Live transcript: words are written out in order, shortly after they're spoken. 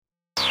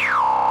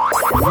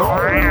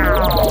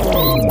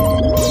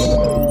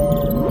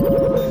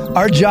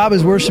Our job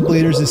as worship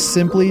leaders is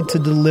simply to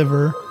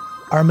deliver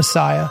our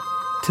Messiah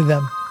to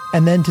them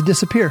and then to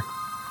disappear.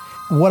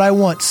 What I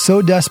want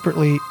so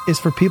desperately is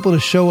for people to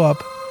show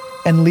up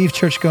and leave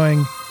church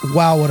going,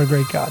 wow, what a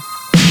great God.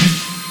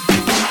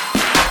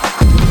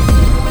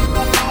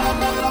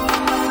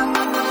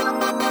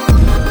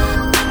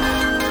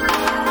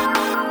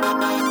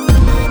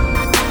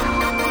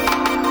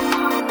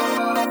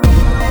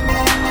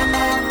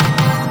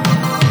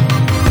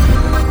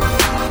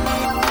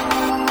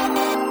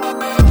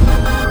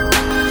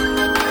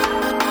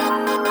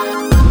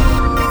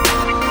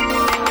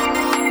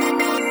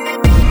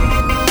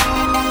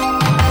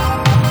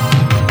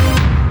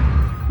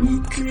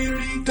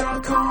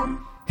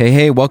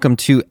 Hey, welcome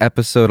to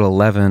episode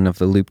 11 of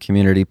the Loop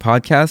Community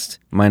Podcast.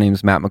 My name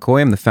is Matt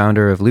McCoy. I'm the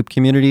founder of Loop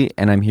Community,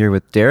 and I'm here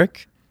with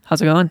Derek.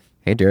 How's it going?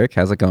 Hey, Derek.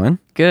 How's it going?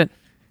 Good.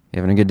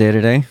 You having a good day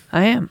today?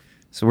 I am.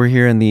 So we're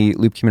here in the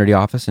Loop Community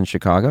office in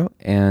Chicago,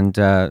 and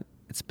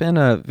it's been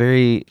a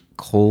very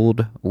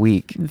cold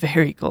week.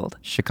 Very cold.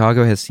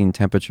 Chicago has seen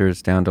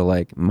temperatures down to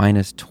like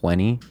minus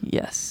 20.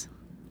 Yes.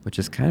 Which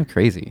is kind of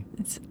crazy.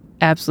 It's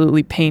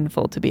absolutely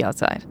painful to be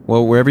outside.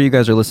 Well, wherever you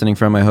guys are listening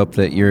from, I hope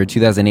that your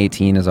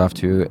 2018 is off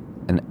to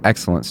an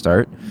excellent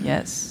start.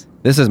 Yes.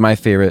 This is my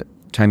favorite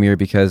time of year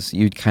because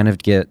you kind of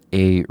get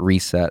a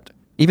reset.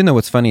 Even though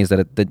what's funny is that,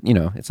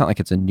 it's not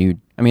like it's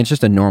it's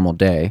just a normal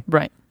day.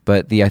 Right.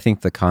 But I think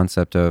the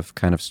concept of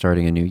kind of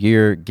starting a new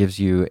year gives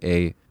you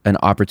an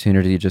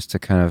opportunity just to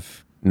kind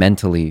of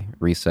mentally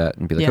reset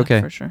and be like,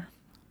 okay, for sure.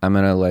 I'm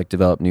going to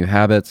develop new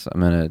habits.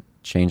 I'm going to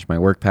change my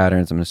work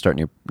patterns. I'm going to start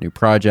new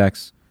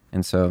projects.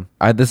 And so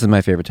this is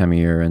my favorite time of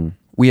year, and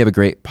we have a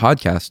great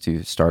podcast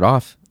to start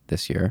off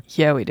this year.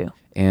 Yeah, we do.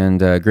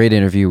 And a great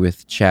interview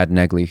with Chad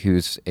Negley,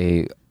 who's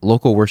a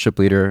local worship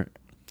leader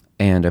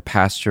and a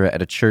pastor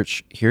at a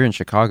church here in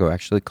Chicago,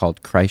 actually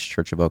called Christ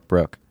Church of Oak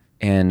Brook.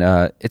 And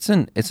it's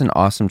an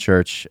awesome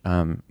church.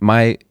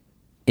 My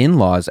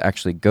in-laws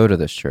actually go to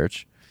this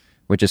church,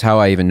 which is how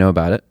I even know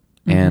about it.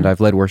 Mm-hmm. And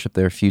I've led worship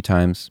there a few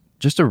times.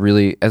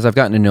 As I've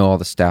gotten to know all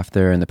the staff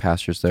there and the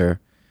pastors there,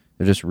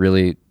 they're just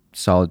really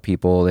solid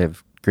people. They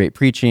have great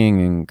preaching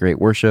and great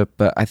worship.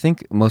 But I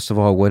think most of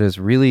all, what has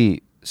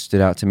really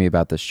stood out to me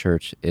about this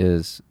church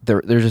is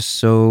they're just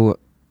so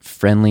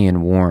friendly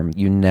and warm.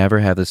 You never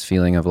have this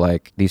feeling of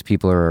like these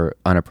people are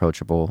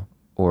unapproachable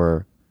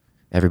or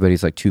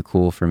everybody's like too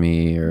cool for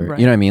me or right.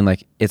 You know what I mean?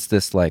 Like it's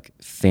this like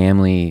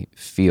family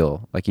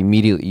feel. Like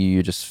immediately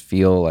you just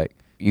feel like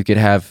you could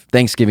have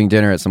Thanksgiving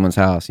dinner at someone's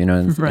house,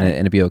 and right. and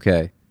it'd be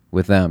okay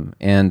with them.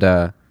 And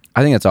I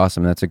think that's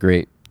awesome. That's a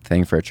great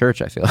thing for a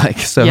church, I feel like.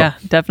 So yeah,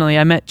 definitely.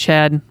 I met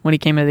Chad when he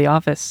came into the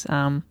office,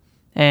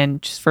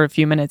 and just for a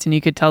few minutes, and you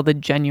could tell the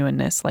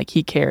genuineness. Like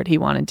he cared, he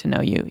wanted to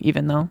know you,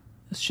 even though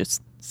it's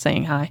just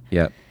saying hi.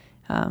 Yeah,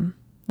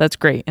 that's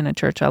great in a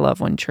church. I love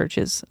when church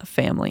is a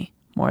family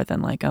more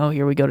than like, oh,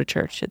 here we go to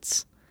church.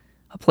 It's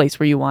a place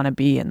where you want to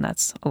be, and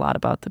that's a lot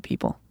about the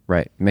people.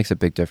 Right, it makes a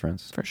big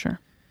difference for sure.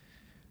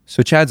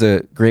 So Chad's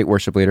a great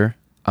worship leader.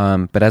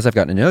 But as I've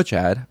gotten to know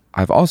Chad,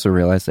 I've also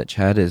realized that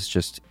Chad is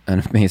just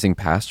an amazing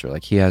pastor.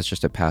 Like he has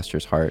just a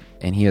pastor's heart,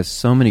 and he has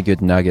so many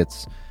good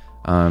nuggets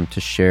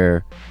to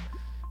share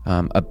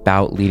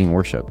about leading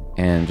worship.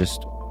 And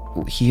just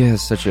he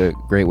has such a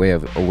great way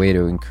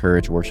to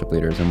encourage worship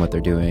leaders and what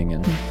they're doing,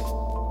 and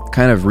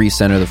kind of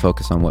recenter the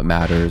focus on what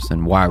matters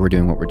and why we're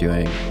doing what we're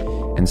doing.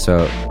 And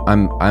so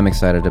I'm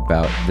excited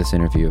about this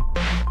interview.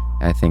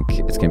 I think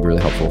it's going to be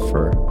really helpful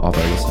for all of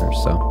our listeners.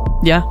 So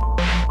yeah.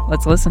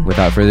 Let's listen.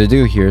 Without further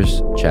ado,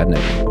 here's Chad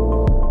Negley.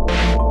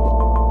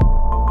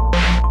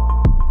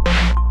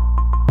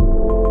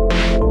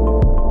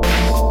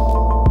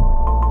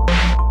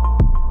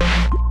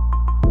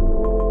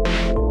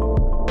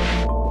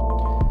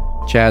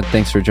 Chad,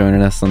 thanks for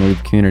joining us on the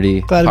Loop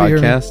Community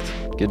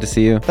Podcast. Good to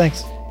see you.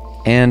 Thanks.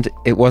 And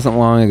it wasn't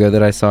long ago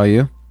that I saw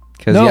you,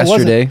 because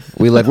yesterday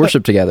we led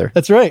worship together.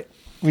 That's right.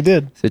 We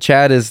did. So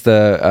Chad is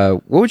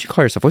what would you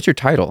call yourself? What's your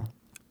title?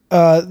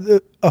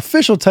 The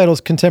official title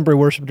is Contemporary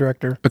Worship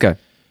Director. Okay.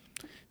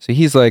 So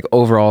he's like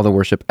overall the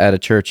worship at a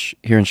church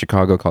here in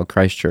Chicago called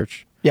Christ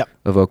Church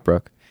of Oak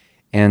Brook.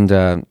 And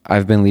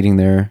I've been leading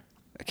there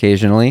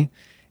occasionally.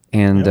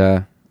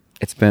 And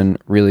it's been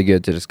really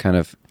good to just kind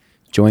of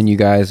join you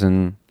guys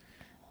and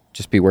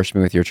just be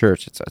worshiping with your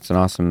church. It's an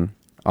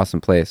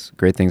awesome place.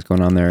 Great things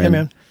going on there. Yeah,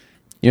 man.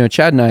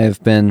 Chad and I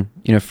have been,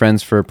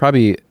 friends for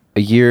probably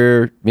a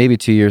year, maybe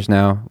 2 years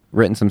now,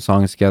 written some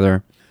songs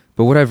together.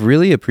 But what I've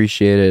really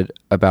appreciated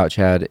about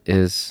Chad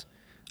is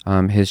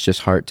his just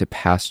heart to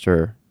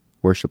pastor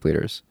worship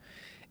leaders.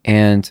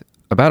 And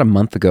about a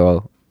month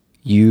ago,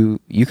 you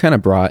kind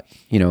of brought,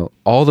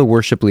 all the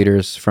worship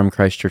leaders from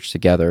Christ Church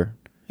together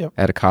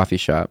at a coffee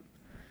shop.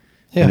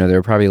 Yeah. There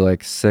were probably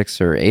like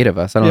 6 or 8 of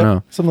us. I don't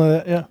know. Something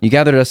like that, yeah. You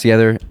gathered us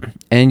together,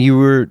 and you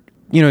were,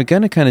 going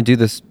to kind of do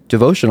this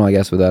devotional, I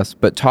guess, with us,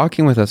 but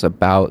talking with us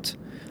about,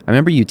 I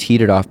remember you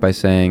teed it off by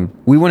saying,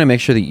 we want to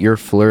make sure that you're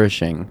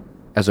flourishing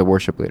as a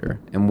worship leader.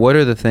 And what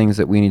are the things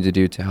that we need to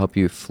do to help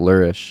you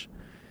flourish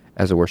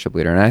as a worship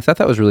leader. And I thought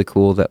that was really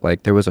cool that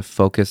like there was a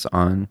focus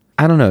on,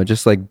 I don't know,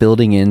 just like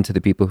building into the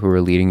people who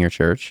were leading your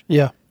church,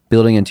 Yeah.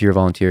 building into your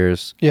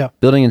volunteers, Yeah.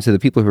 building into the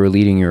people who are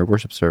leading your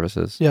worship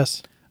services.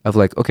 Yes. Of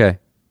like, okay,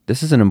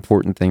 this is an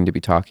important thing to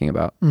be talking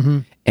about.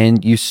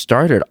 And you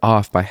started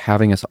off by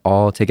having us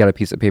all take out a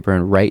piece of paper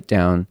and write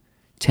down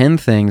 10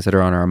 things that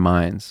are on our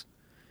minds.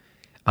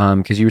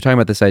 Because you were talking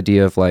about this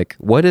idea of like,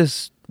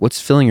 what's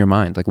filling your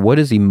mind? Like, what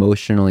is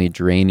emotionally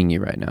draining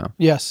you right now?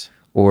 Yes.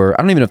 Or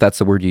I don't even know if that's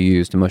the word you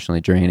used,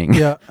 emotionally draining.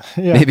 Yeah.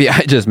 Yeah. Maybe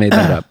I just made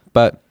that up.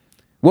 But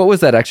what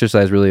was that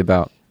exercise really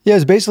about? Yeah,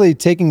 it's basically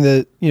taking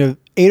the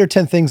 8 or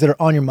 10 things that are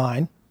on your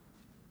mind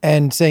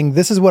and saying,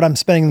 this is what I'm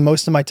spending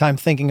most of my time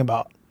thinking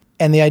about.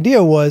 And the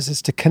idea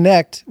is to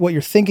connect what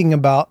you're thinking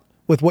about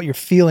with what you're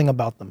feeling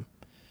about them.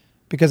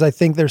 Because I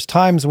think there's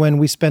times when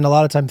we spend a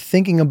lot of time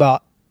thinking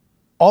about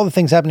all the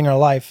things happening in our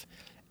life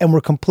and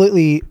we're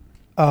completely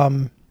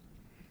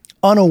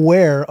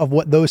unaware of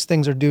what those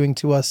things are doing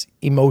to us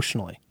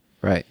emotionally.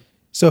 Right.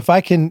 So if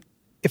I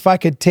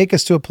could take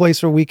us to a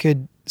place where we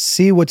could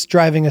see what's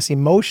driving us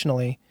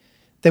emotionally,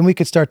 then we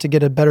could start to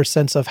get a better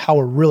sense of how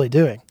we're really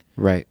doing.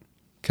 Right.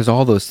 Because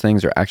all those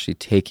things are actually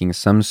taking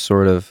some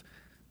sort of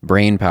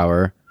brain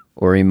power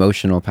or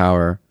emotional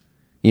power.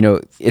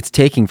 It's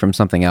taking from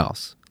something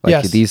else. Like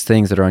Yes. these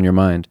things that are on your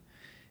mind.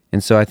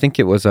 And so I think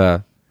it was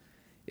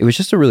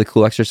just a really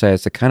cool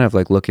exercise to kind of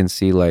like look and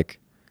see like,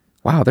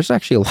 wow, there's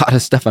actually a lot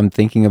of stuff I'm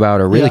thinking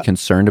about or really Yeah.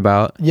 concerned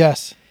about.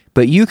 Yes.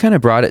 But you kind of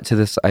brought it to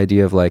this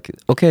idea of like,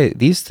 okay,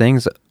 these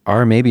things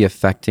are maybe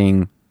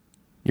affecting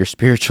your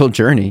spiritual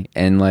journey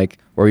and like,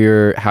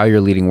 or how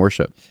you're leading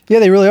worship. Yeah,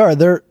 they really are.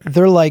 They're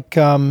like,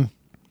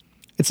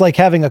 it's like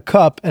having a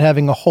cup and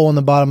having a hole in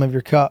the bottom of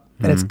your cup,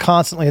 and it's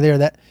constantly there.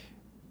 That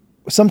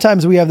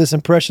sometimes we have this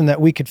impression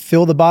that we could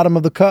fill the bottom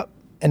of the cup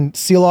and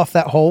seal off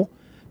that hole,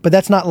 but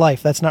that's not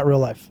life. That's not real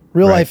life.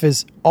 Real Right. life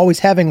is always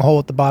having a hole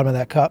at the bottom of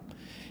that cup,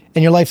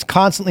 and your life's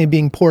constantly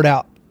being poured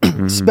out,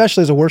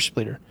 especially as a worship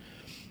leader.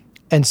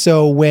 And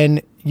so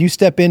when you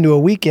step into a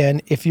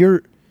weekend, if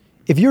you're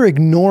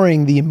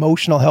ignoring the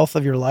emotional health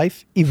of your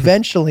life,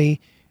 eventually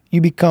you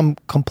become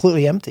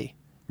completely empty.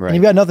 Right. And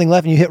you've got nothing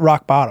left and you hit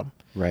rock bottom.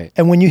 Right.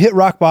 And when you hit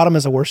rock bottom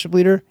as a worship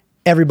leader,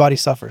 everybody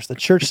suffers. The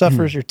church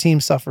suffers, your team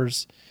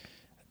suffers.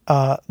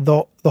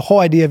 The whole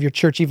idea of your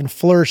church even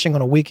flourishing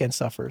on a weekend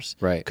suffers.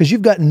 Right. Because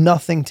you've got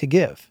nothing to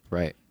give.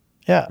 Right.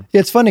 Yeah.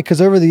 It's funny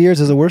because over the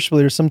years as a worship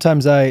leader,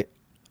 sometimes I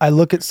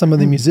look at some of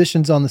the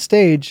musicians on the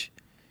stage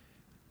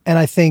and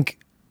I think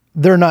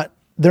they're not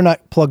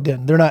plugged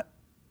in. They're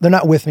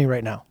not with me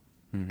right now.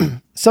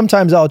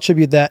 Sometimes I'll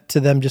attribute that to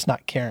them just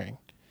not caring.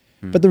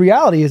 But the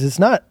reality is it's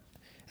not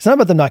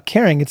about them not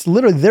caring. It's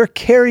literally they're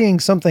carrying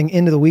something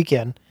into the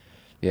weekend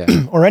Yeah.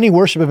 or any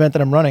worship event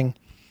that I'm running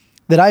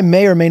that I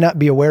may or may not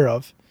be aware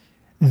of.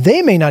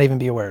 They may not even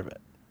be aware of it.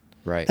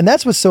 Right. And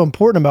that's what's so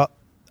important about,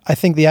 I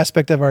think, the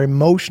aspect of our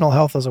emotional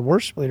health as a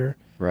worship leader.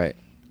 Right.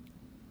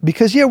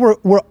 Because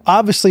we're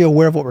obviously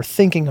aware of what we're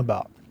thinking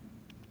about,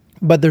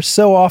 but there's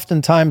so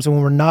often times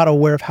when we're not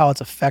aware of how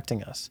it's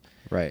affecting us.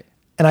 Right.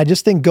 And I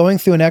just think going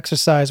through an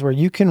exercise where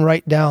you can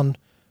write down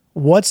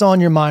what's on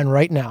your mind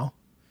right now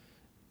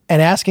and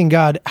asking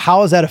God,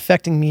 how is that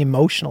affecting me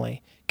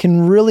emotionally,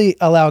 can really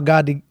allow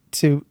God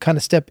to kind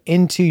of step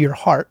into your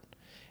heart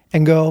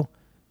and go,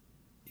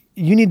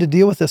 you need to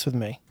deal with this with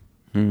me,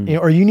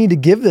 or you need to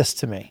give this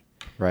to me.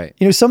 Right.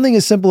 Something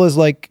as simple as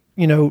like,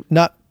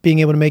 not being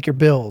able to make your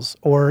bills,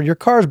 or your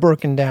car's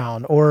broken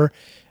down, or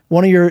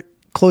one of your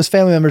close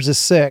family members is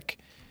sick,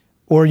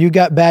 or you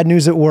got bad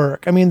news at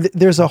work. I mean,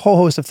 there's a whole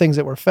host of things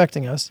that were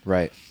affecting us.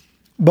 Right.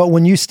 But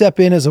when you step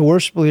in as a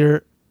worship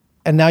leader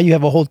and now you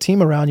have a whole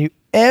team around you,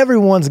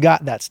 everyone's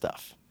got that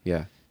stuff.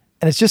 Yeah.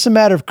 And it's just a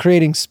matter of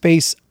creating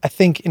space, I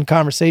think, in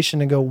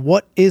conversation and go,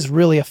 what is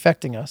really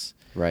affecting us?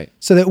 Right.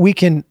 So that we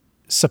can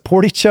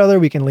support each other,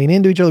 we can lean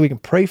into each other, we can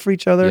pray for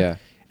each other. Yeah.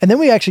 And then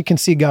we actually can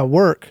see God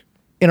work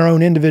in our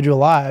own individual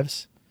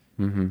lives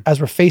as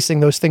we're facing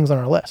those things on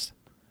our list.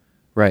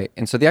 Right.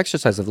 And so the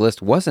exercise of the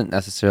list wasn't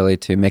necessarily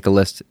to make a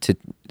list to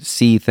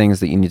see things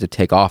that you need to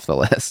take off the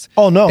list.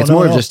 Oh, no. It's no,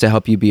 more no. just to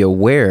help you be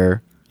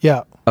aware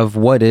Yeah. of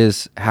what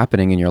is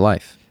happening in your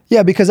life.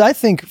 Yeah, because I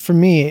think for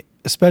me,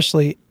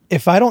 especially,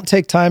 if I don't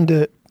take time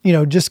to,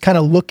 just kind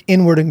of look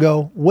inward and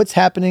go, what's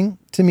happening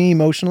to me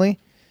emotionally,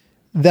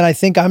 then I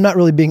think I'm not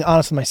really being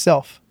honest with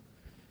myself.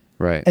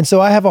 Right. And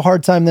so I have a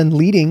hard time then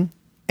leading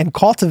and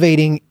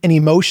cultivating an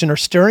emotion or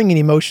stirring an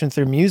emotion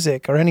through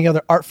music or any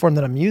other art form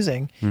that I'm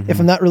using if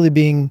I'm not really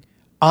being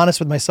honest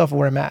with myself of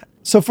where I'm at.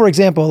 So for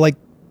example, like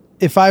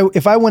if I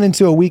went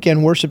into a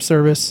weekend worship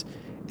service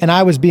and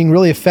I was being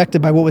really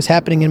affected by what was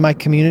happening in my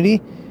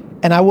community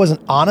and I wasn't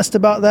honest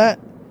about that,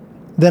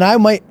 then I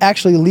might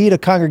actually lead a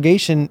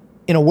congregation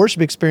in a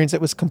worship experience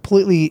that was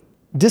completely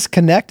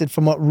disconnected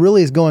from what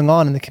really is going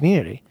on in the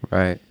community.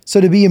 Right.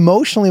 So to be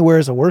emotionally aware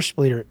as a worship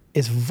leader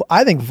is,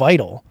 I think,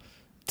 vital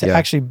to Yeah.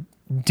 actually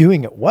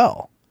doing it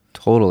well.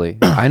 Totally.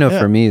 I know Yeah.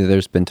 for me,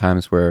 there's been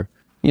times where,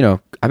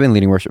 I've been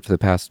leading worship for the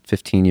past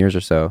 15 years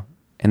or so.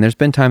 And there's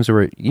been times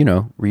where you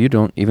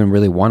don't even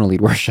really want to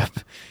lead worship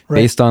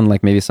Right. based on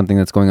like maybe something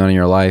that's going on in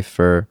your life,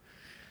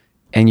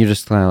 and you're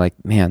just kind of like,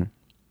 man,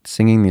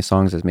 singing these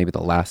songs is maybe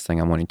the last thing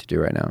I'm wanting to do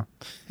right now.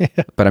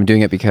 But I'm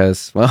doing it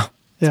because, well,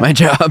 it's Yeah. my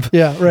job.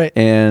 Yeah, right.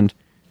 And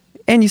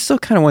you still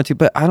kind of want to,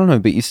 but I don't know,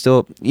 but you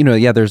still,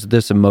 there's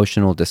this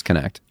emotional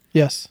disconnect.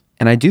 Yes.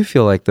 And I do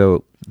feel like,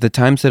 though, the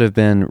times that have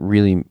been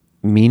really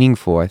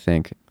meaningful, I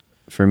think,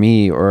 for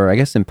me, or I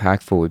guess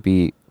impactful, would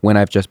be when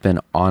I've just been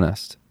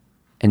honest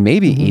and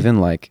maybe even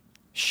like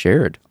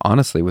shared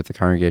honestly with the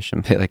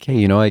congregation. Like,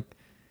 hey, like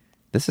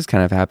this is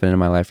kind of happening in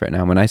my life right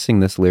now. When I sing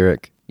this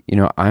lyric,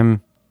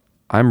 I'm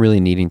really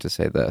needing to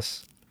say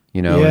this,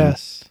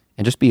 Yes.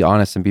 and just be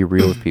honest and be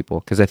real with people.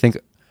 Because I think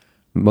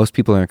most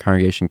people in a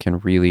congregation can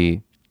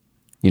really,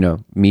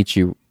 meet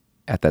you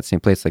at that same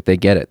place. Like they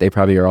get it. They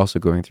probably are also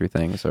going through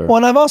things. Or Well,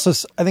 and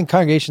I think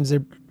congregations,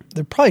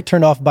 they're probably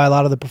turned off by a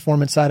lot of the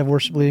performance side of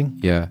worship leading.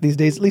 Yeah. These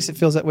days, at least it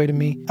feels that way to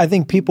me. I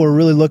think people are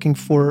really looking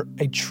for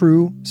a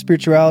true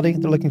spirituality.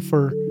 They're looking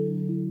for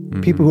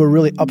people who are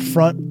really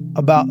upfront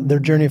about their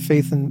journey of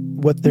faith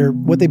and what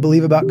they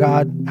believe about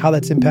God, how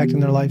that's impacting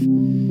their life.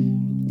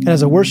 And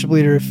as a worship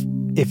leader,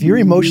 if you're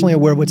emotionally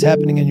aware of what's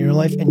happening in your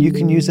life and you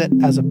can use it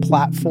as a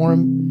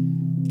platform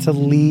to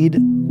lead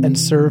and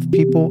serve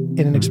people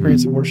in an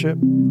experience of worship,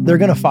 they're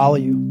going to follow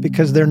you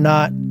because they're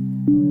not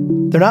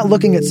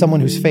looking at someone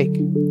who's fake.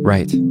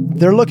 Right.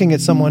 They're looking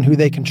at someone who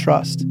they can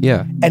trust.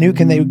 Yeah. And who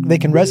they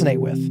can resonate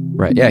with.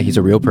 Right. Yeah. He's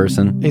a real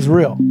person. He's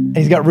real. And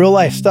he's got real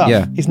life stuff.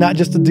 Yeah. He's not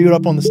just a dude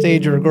up on the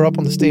stage or a girl up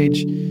on the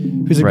stage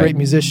who's a Right. great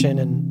musician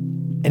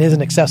and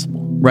isn't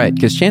accessible. Right.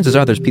 Because chances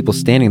are there's people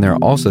standing there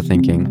also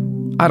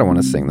thinking, I don't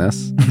want to sing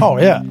this. Oh,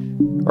 yeah.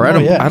 Or I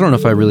don't know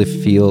if I really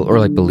feel or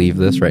like believe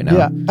this right now.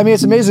 Yeah. I mean,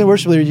 it's amazing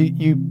worship leader.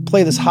 You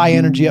play this high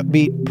energy,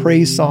 upbeat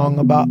praise song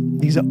about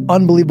these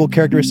unbelievable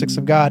characteristics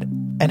of God.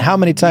 And how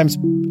many times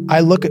I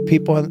look at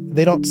people and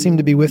they don't seem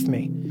to be with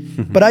me.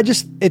 But I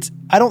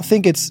don't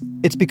think it's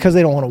because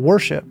they don't want to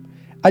worship.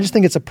 I just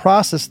think it's a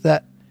process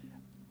that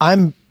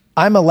I'm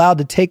allowed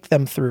to take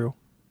them through.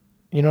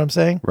 You know what I'm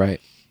saying? Right.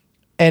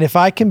 And if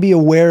I can be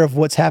aware of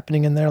what's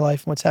happening in their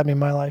life and what's happening in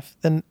my life,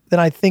 then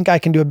I think I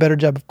can do a better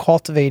job of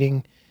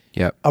cultivating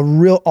Yep. a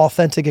real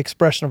authentic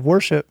expression of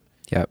worship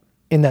Yep.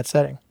 in that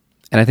setting.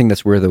 And I think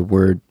that's where the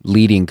word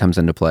leading comes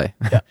into play.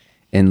 Yeah.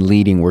 In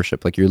leading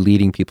worship, like you're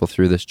leading people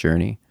through this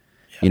journey.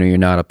 Yeah. You're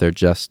not up there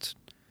just,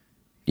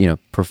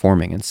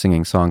 performing and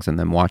singing songs and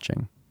them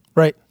watching.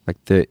 Right.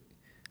 Like the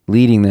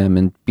leading them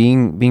and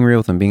being real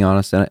with them, being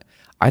honest. And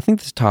I think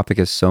this topic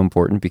is so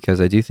important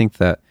because I do think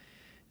that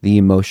the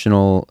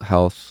emotional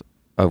health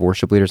of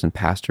worship leaders and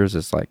pastors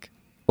is like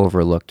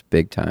overlooked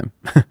big time.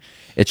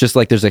 It's just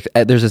like there's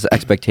this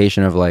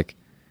expectation of like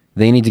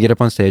they need to get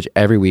up on stage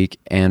every week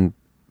and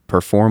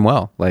perform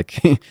well, like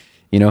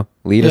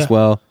lead us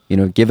well,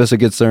 give us a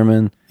good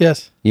sermon,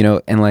 Yes.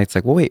 and like it's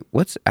like, well, wait,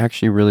 what's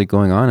actually really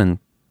going on in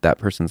that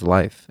person's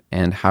life,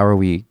 and how are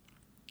we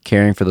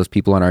caring for those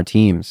people on our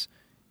teams,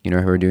 who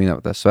are doing that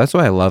with us? So that's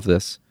why I love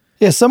this.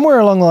 Yeah. Somewhere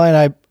along the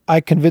line, I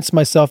convinced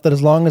myself that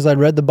as long as I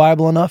read the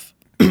Bible enough,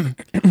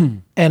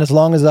 and as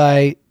long as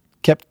I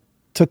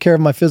took care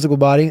of my physical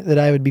body, that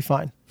I would be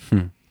fine.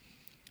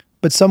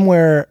 But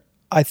somewhere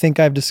I think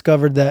I've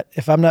discovered that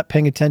if I'm not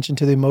paying attention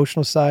to the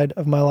emotional side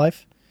of my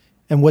life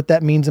and what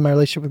that means in my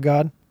relationship with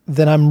God,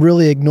 then I'm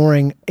really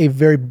ignoring a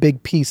very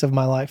big piece of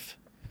my life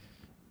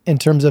in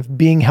terms of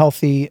being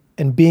healthy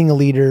and being a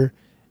leader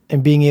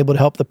and being able to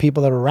help the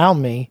people that are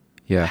around me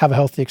have a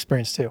healthy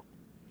experience too.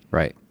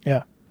 Right.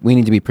 Yeah. We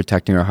need to be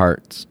protecting our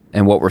hearts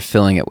and what we're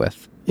filling it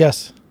with,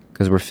 Yes.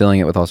 because we're filling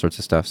it with all sorts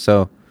of stuff.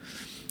 So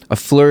a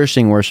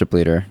flourishing worship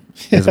leader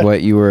is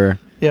what you were,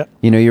 Yeah.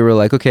 you were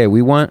like, okay,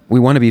 we want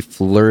to be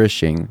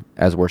flourishing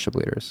as worship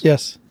leaders.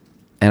 Yes.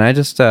 And I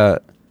just, I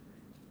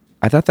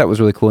thought that was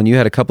really cool. And you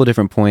had a couple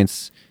different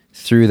points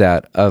through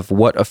that of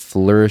what a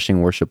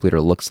flourishing worship leader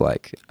looks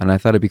like. And I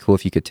thought it'd be cool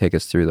if you could take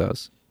us through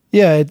those.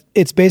 Yeah,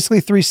 it's basically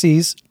 3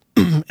 C's,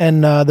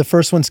 and the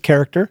first one's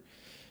character,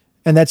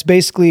 and that's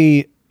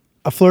basically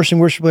a flourishing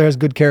worship leader has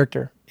good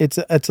character. It's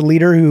a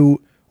leader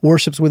who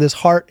worships with his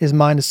heart, his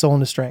mind, his soul,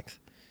 and his strength.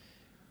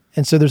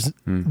 And so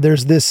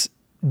there's this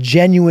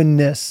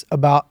genuineness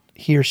about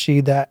he or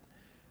she that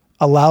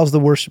allows the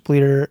worship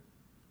leader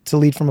to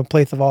lead from a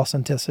place of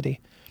authenticity.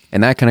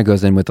 And that kind of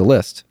goes in with the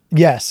list.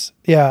 Yes,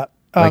 yeah,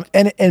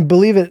 and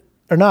believe it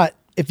or not,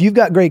 if you've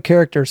got great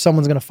character,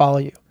 someone's going to follow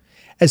you.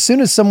 As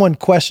soon as someone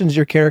questions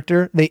your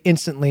character, they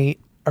instantly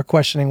are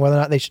questioning whether or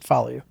not they should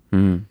follow you.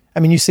 I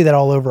mean, you see that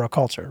all over our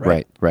culture,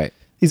 right? Right.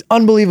 These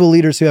unbelievable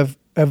leaders who have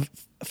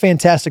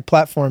fantastic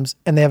platforms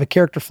and they have a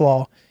character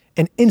flaw,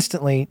 and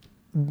instantly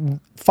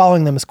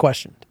following them is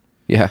questioned.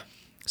 Yeah.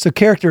 So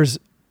character is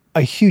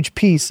a huge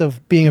piece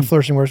of being a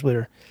flourishing worship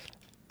leader.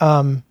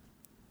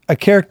 A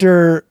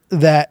character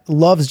that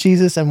loves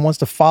Jesus and wants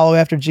to follow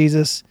after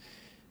Jesus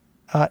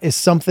is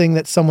something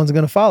that someone's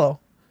going to follow.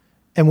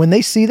 And when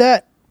they see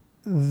that,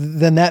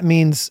 then that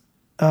means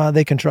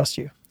they can trust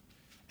you.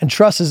 And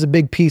trust is a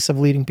big piece of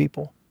leading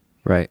people.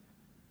 Right.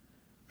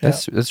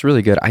 That's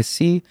really good.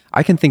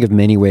 I can think of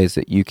many ways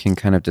that you can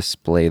kind of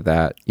display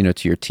that,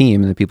 to your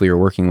team and the people you're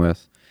working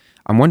with.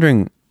 I'm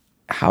wondering,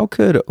 how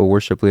could a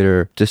worship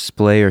leader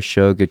display or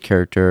show good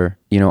character,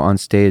 on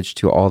stage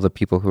to all the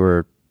people who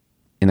are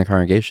in the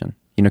congregation?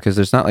 Because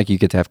there's not like you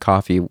get to have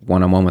coffee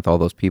one-on-one with all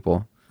those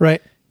people.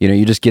 Right.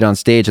 You just get on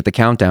stage at the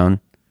countdown,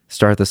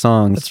 start the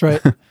songs.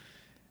 That's right.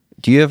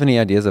 Do you have any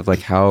ideas of like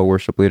how a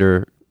worship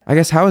leader, I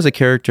guess, how is a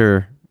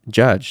character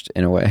judged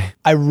in a way?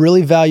 I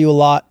really value a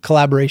lot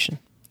collaboration.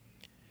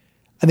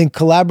 I think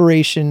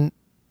collaboration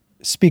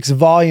speaks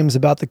volumes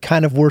about the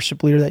kind of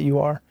worship leader that you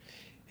are.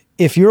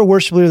 If you're a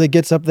worship leader that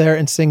gets up there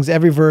and sings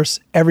every verse,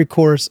 every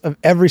chorus of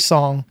every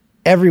song,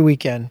 every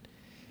weekend,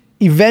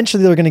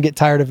 eventually they're going to get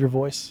tired of your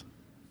voice.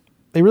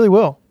 They really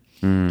will.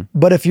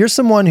 But if you're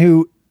someone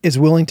who is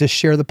willing to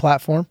share the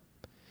platform,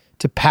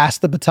 to pass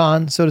the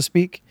baton, so to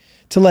speak,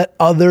 to let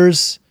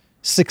others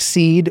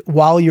succeed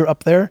while you're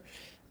up there,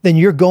 then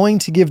you're going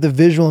to give the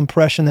visual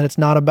impression that it's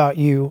not about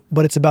you,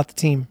 but it's about the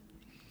team.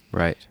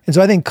 Right. And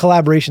so I think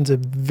collaboration is a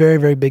very,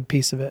 very big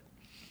piece of it.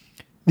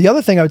 The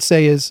other thing I would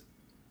say is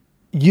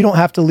you don't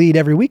have to lead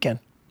every weekend.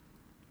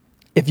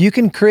 If you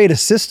can create a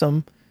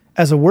system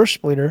as a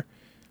worship leader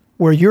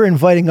where you're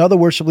inviting other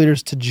worship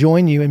leaders to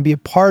join you and be a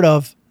part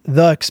of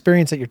the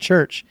experience at your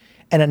church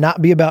and it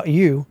not be about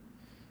you,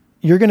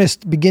 you're going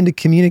to begin to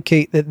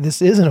communicate that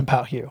this isn't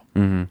about you.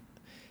 And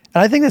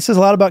I think this says a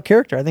lot about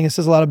character. I think it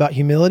says a lot about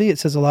humility. It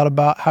says a lot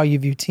about how you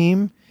view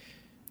team.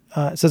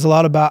 It says a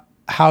lot about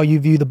how you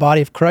view the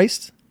body of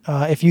Christ.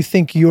 If you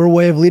think your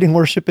way of leading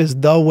worship is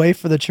the way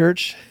for the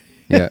church,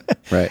 yeah,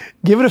 right.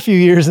 Give it a few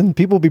years and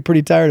people will be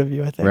pretty tired of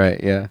you, I think. Right,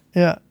 yeah.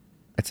 Yeah.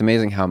 It's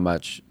amazing how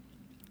much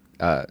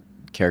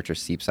character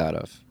seeps out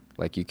of.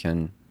 Like you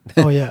can...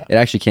 Oh, yeah. It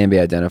actually can be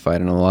identified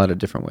in a lot of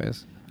different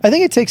ways. I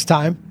think it takes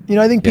time.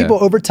 I think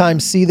people over time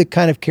see the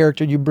kind of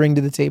character you bring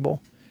to the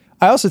table.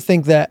 I also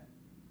think that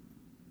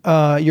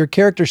your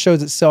character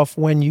shows itself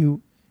when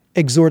you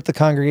exhort the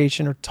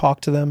congregation or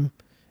talk to them,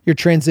 your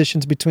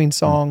transitions between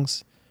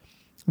songs,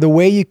 the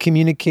way you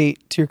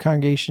communicate to your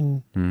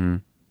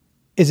congregation.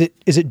 Is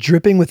it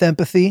dripping with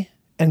empathy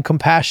and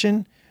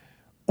compassion,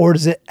 or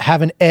does it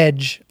have an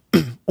edge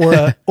or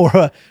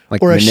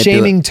a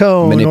shaming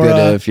tone,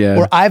 manipulative,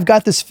 or I've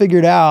got this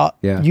figured out.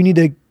 Yeah. You need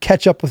to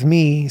catch up with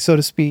me, so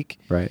to speak.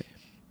 Right.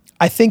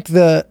 I think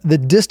the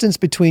distance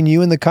between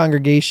you and the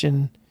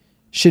congregation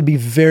should be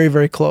very,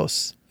 very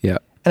close. Yeah.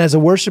 And as a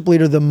worship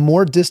leader, the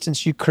more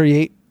distance you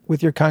create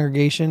with your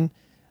congregation,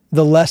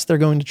 the less they're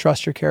going to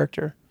trust your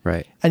character.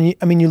 Right.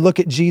 And you look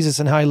at Jesus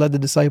and how he led the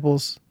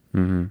disciples.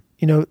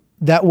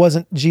 That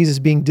wasn't Jesus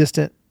being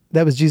distant.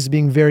 That was Jesus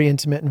being very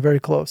intimate and very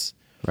close.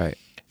 Right.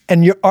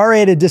 And you're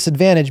already at a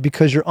disadvantage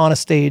because you're on a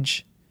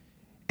stage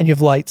and you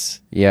have lights.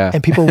 Yeah.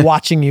 And people are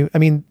watching you.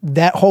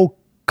 That whole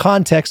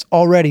context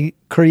already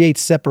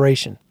creates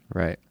separation.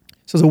 Right.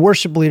 So as a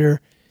worship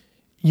leader,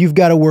 you've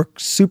got to work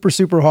super,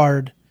 super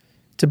hard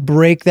to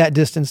break that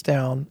distance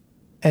down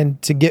and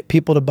to get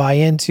people to buy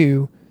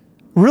into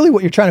really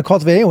what you're trying to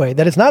cultivate anyway,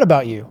 that it's not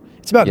about you.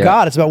 It's about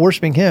God. It's about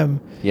worshiping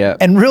him. Yeah.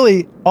 And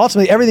really,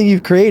 ultimately, everything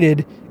you've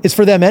created is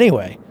for them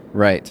anyway.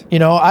 Right.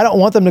 I don't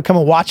want them to come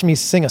and watch me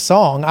sing a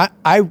song.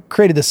 I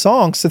created the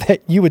song so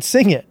that you would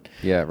sing it.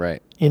 Yeah,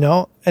 right.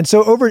 And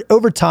so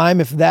over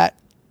time, if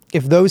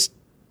those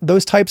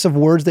types of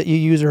words that you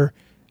use are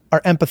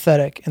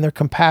empathetic and they're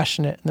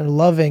compassionate and they're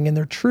loving and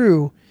they're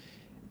true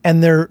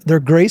and they're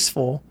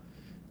graceful,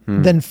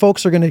 then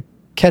folks are going to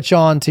catch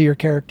on to your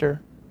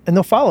character and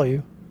they'll follow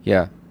you.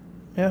 Yeah.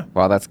 Yeah.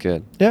 Wow, that's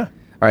good. Yeah.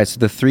 All right, so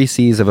the 3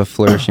 C's of a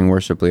flourishing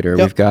worship leader.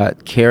 Yep. We've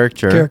got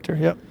character. Character,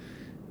 yep.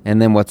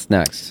 And then what's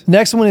next?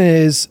 Next one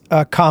is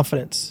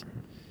confidence.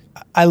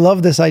 I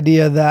love this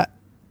idea that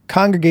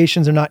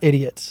congregations are not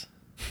idiots.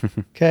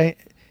 Okay?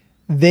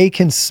 They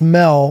can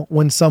smell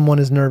when someone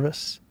is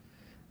nervous.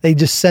 They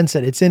just sense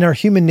it. It's in our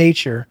human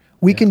nature.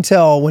 We can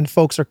tell when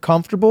folks are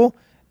comfortable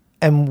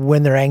and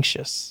when they're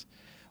anxious,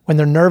 when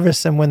they're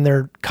nervous and when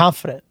they're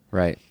confident.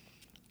 Right.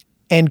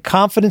 And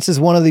confidence is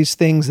one of these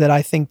things that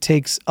I think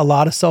takes a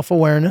lot of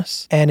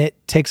self-awareness and it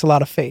takes a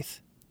lot of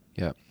faith.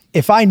 Yeah.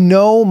 If I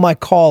know my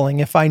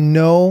calling, if I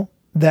know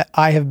that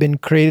I have been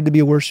created to be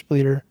a worship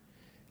leader,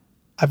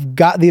 I've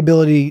got the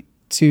ability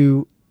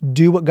to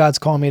do what God's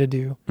calling me to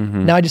do.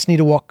 Now I just need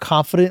to walk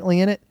confidently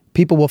in it.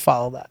 People will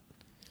follow that.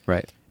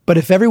 Right. But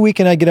if every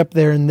weekend I get up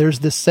there and there's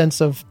this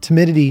sense of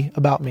timidity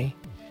about me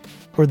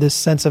or this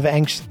sense of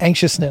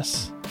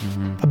anxiousness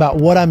about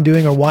what I'm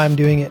doing or why I'm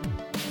doing it,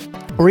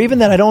 or even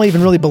that I don't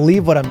even really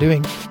believe what I'm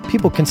doing,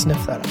 people can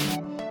sniff that out.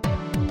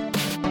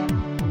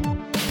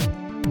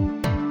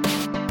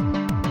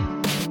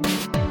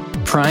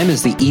 Prime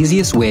is the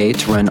easiest way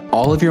to run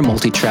all of your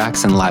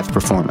multi-tracks and live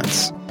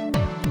performance.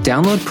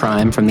 Download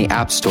Prime from the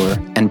App Store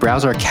and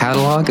browse our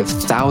catalog of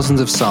thousands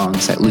of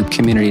songs at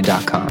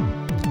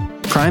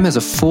loopcommunity.com. Prime has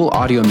a full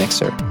audio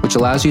mixer, which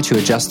allows you to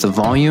adjust the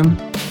volume,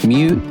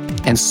 mute,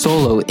 and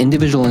solo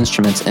individual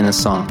instruments in a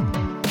song.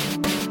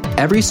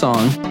 Every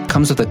song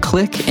comes with a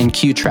click and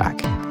cue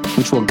track,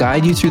 which will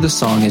guide you through the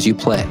song as you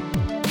play.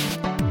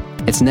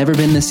 It's never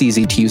been this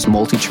easy to use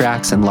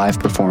multi-tracks and live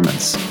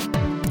performance.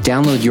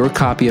 Download your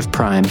copy of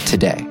Prime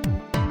today.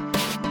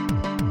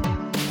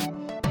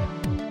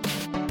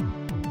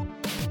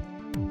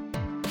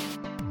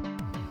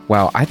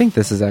 Wow, I think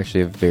this is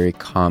actually a very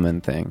common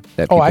thing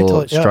that Oh, I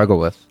people totally- yeah. struggle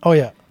with. Oh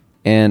yeah.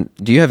 And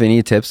do you have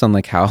any tips on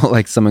like how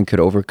like someone could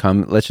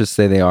overcome, let's just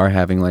say they are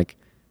having like,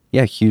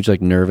 huge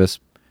like nervous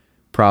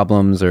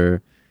problems,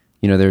 or,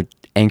 they're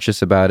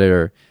anxious about it,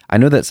 or I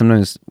know that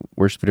sometimes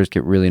worship leaders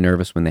get really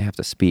nervous when they have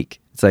to speak.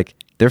 It's like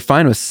they're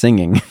fine with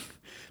singing,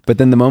 but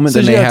then the moment So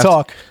that you they gotta have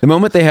talk. the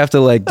moment they have to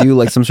like do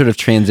like some sort of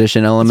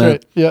transition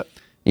element, That's right.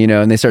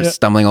 Yeah. and they start Yeah.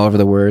 stumbling all over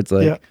the words,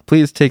 like, Yeah.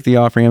 please take the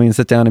offering.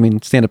 Sit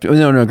down. Stand up.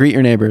 No, greet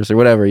your neighbors or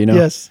whatever,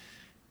 Yes.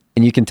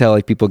 And you can tell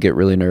like people get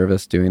really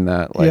nervous doing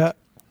that. Like, Yeah.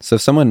 So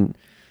if someone,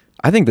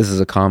 I think this is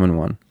a common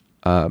one.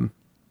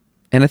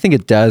 And I think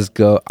it does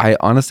go, I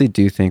honestly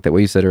do think that what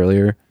you said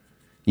earlier,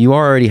 you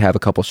already have a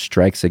couple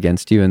strikes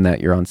against you in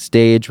that you're on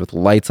stage with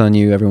lights on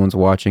you. Everyone's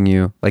watching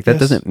you. Like that Yes.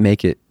 doesn't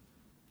make it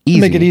easy.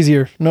 Make it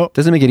easier. No.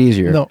 Doesn't make it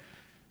easier.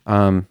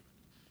 No.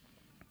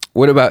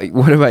 What about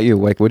you?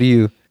 Like, what do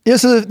you, Yeah,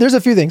 so there's a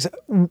few things.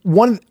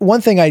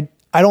 One thing I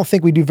don't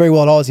think we do very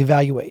well at all is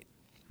evaluate.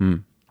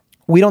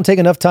 We don't take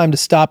enough time to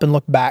stop and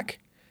look back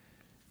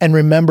and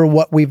remember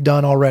what we've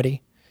done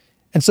already.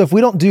 And so if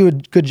we don't do a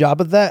good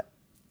job of that,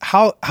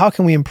 how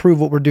can we improve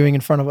what we're doing in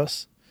front of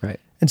us? right.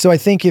 And so I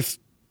think if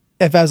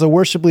as a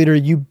worship leader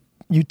you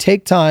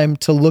take time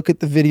to look at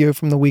the video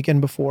from the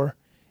weekend before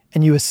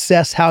and you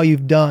assess how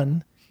you've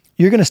done,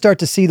 you're going to start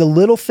to see the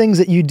little things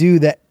that you do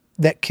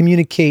that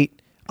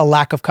communicate a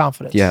lack of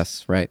confidence.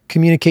 Yes. Right.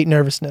 Communicate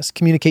nervousness,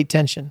 communicate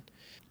tension.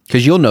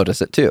 Cause you'll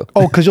notice it too.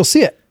 Oh, because you'll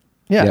see it.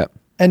 Yeah. Yep.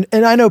 And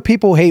I know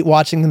people hate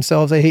watching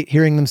themselves. They hate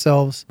hearing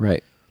themselves.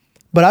 Right.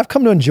 But I've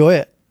come to enjoy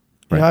it.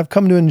 Right. I've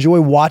come to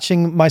enjoy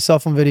watching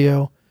myself on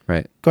video,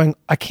 Right. going,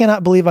 I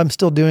cannot believe I'm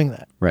still doing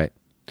that. Right.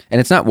 And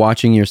it's not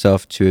watching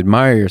yourself to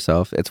admire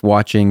yourself. It's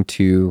watching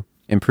to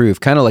improve.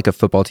 Kind of like a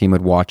football team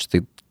would watch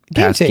the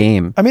past tape.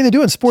 game. I mean, they do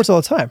it in sports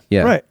all the time.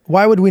 Yeah. Right.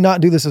 Why would we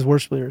not do this as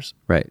worship leaders?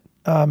 Right.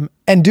 And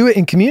do it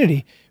in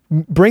community.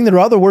 Bring the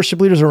other worship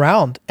leaders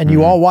around and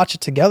you all watch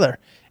it together.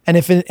 And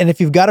if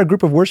you've got a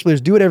group of worship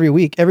leaders, do it every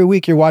week. Every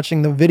week you're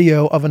watching the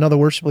video of another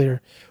worship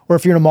leader. Or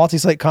if you're in a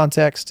multi-site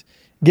context,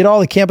 get all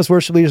the campus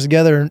worship leaders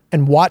together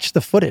and watch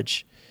the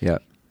footage. Yeah.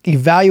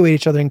 Evaluate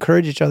each other,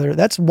 encourage each other.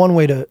 That's one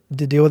way to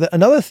deal with it.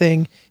 Another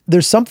thing,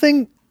 there's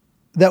something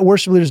that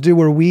worship leaders do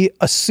where we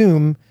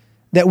assume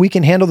that we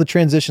can handle the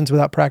transitions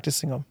without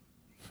practicing them.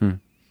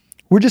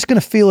 We're just going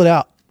to feel it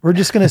out. We're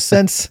just going to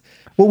sense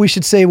what we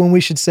should say when we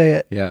should say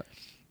it. Yeah.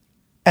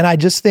 And I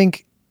just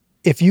think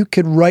if you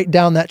could write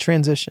down that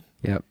transition,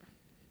 Yep.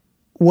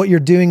 what you're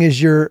doing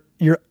is you're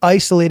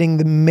isolating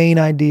the main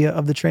idea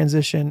of the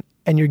transition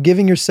and you're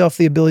giving yourself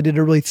the ability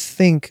to really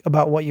think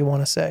about what you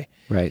want to say.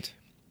 Right.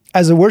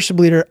 As a worship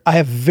leader, I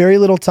have very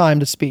little time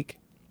to speak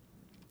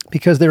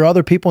because there are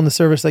other people in the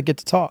service that get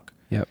to talk.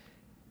 Yep.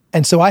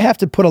 And so I have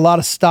to put a lot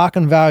of stock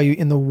and value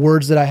in the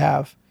words that I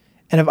have.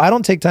 And if I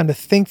don't take time to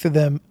think through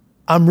them,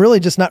 I'm really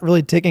just not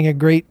really taking a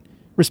great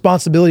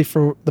responsibility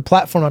for the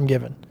platform I'm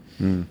given.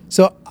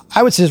 So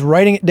I would suggest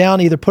writing it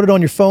down, either put it on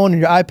your phone or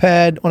your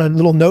iPad, on a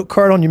little note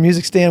card on your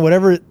music stand,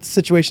 whatever the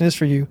situation is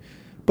for you,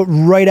 but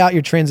write out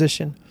your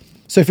transition.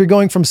 So if you're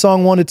going from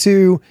song 1 to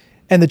 2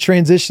 and the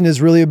transition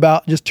is really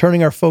about just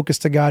turning our focus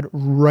to God,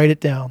 write it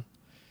down.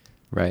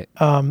 Right.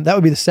 That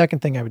would be the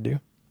second thing I would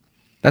do.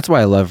 That's why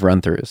I love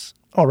run-throughs,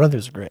 Oh,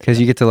 run-throughs are great. because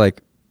you get to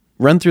like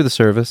run through the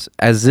service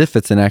as if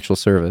it's an actual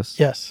service.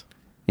 Yes.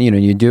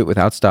 You do it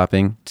without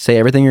stopping, say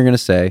everything you're going to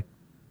say,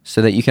 so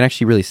that you can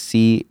actually really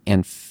see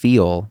and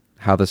feel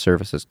how the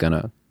service is going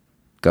to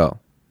go.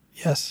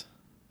 Yes.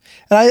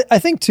 And I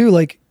think too,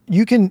 like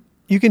you can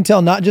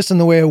tell not just in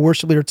the way a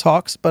worship leader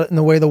talks, but in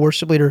the way the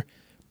worship leader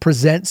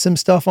presents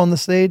himself on the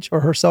stage or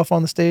herself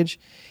on the stage.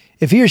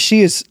 If he or she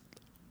is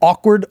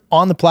awkward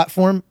on the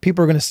platform,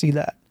 people are going to see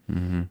that.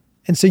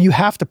 And so you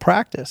have to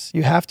practice.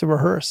 You have to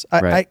rehearse.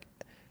 Right.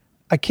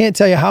 I can't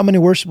tell you how many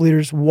worship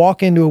leaders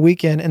walk into a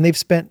weekend and they've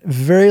spent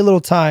very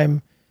little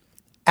time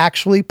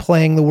actually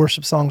playing the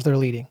worship songs they're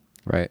leading.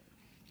 Right.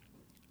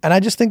 And I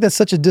just think that's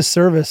such a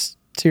disservice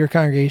to your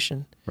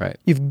congregation. Right.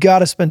 You've got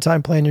to spend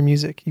time playing your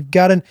music. You've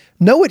got to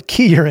know what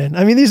key you're in.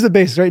 I mean, these are the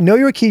basics, right? Know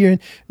your key you're in,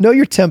 know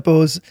your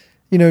tempos,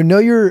 know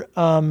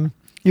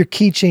your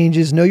key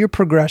changes, know your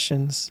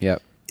progressions.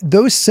 Yep.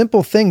 Those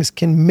simple things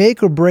can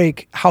make or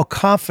break how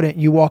confident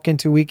you walk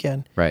into a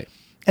weekend. Right.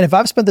 And if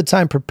I've spent the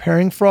time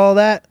preparing for all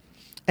that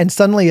and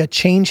suddenly a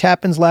change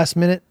happens last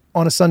minute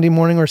on a Sunday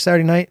morning or a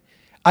Saturday night,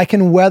 I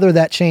can weather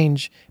that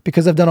change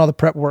because I've done all the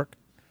prep work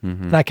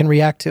and I can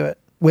react to it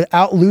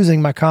without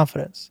losing my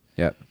confidence.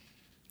 Yep.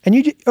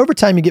 And over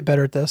time, you get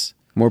better at this.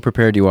 More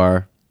prepared you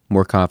are,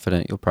 more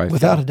confident you'll probably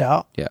Without feel. a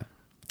doubt. Yeah.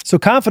 So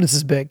confidence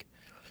is big.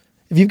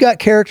 If you've got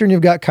character and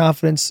you've got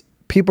confidence,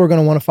 people are going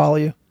to want to follow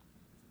you.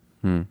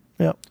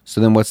 Yeah. So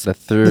then what's the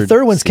third? The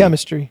third one's C?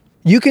 chemistry.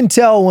 You can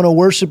tell when a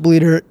worship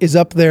leader is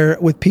up there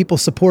with people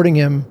supporting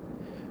him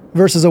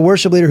versus a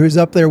worship leader who's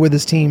up there with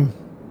his team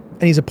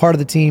and he's a part of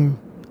the team.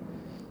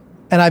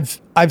 And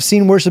I've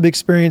seen worship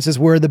experiences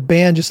where the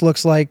band just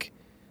looks like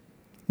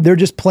they're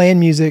just playing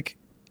music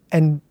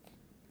and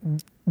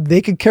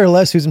they could care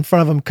less who's in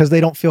front of them because they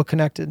don't feel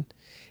connected.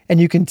 And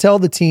you can tell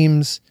the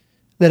teams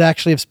that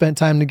actually have spent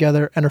time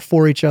together and are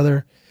for each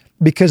other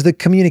because the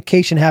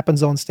communication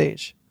happens on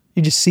stage.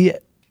 You just see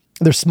it.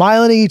 They're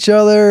smiling at each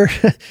other.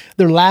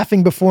 They're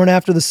laughing before and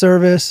after the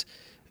service.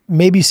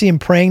 Maybe you see them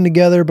praying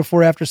together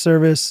before after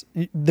service.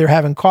 They're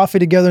having coffee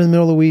together in the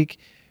middle of the week.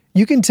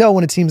 You can tell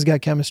when a team's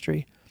got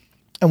chemistry.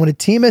 And when a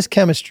team has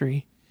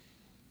chemistry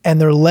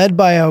and they're led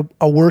by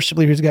a worship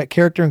leader who's got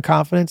character and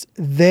confidence,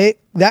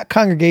 that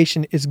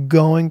congregation is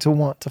going to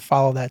want to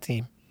follow that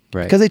team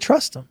because they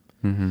trust them.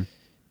 Mm-hmm.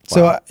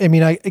 So, I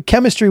mean,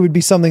 chemistry would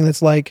be something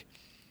that's like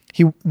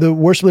the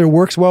worship leader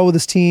works well with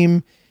his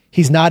team.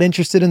 He's not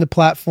interested in the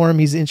platform.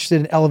 He's interested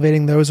in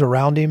elevating those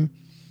around him.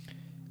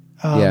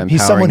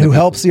 He's someone who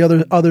helps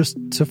the others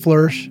to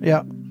flourish.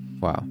 Yeah.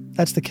 Wow.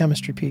 That's the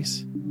chemistry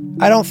piece.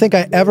 I don't think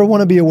I ever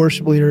want to be a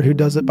worship leader who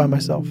does it by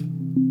myself.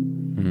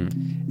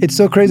 Mm-hmm. It's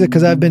so crazy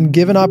because I've been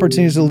given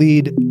opportunities to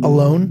lead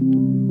alone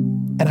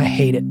and I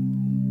hate it.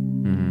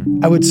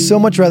 Mm-hmm. I would so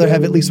much rather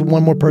have at least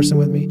one more person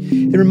with me.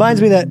 It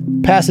reminds me of that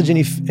passage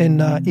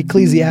in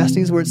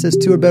Ecclesiastes where it says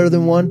 2 are better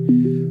than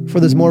 1, for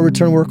there's more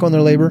return work on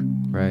their labor.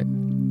 Right.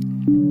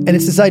 And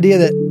it's this idea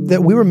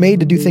that we were made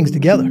to do things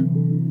together.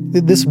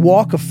 This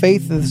walk of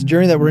faith, this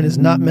journey that we're in is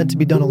not meant to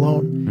be done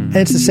alone. Mm-hmm. And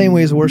it's the same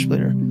way as a worship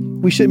leader.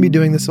 We shouldn't be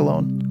doing this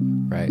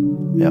alone. Right.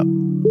 Yeah.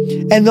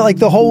 And like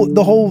the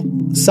whole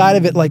side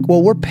of it, like,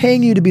 well, we're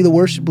paying you to be the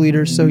worship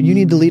leader, so you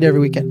need to lead every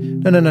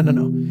weekend.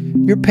 No.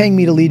 You're paying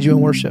me to lead you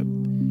in worship.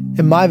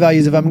 And my value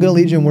is if I'm going to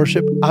lead you in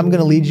worship, I'm going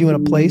to lead you in a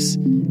place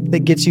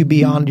that gets you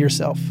beyond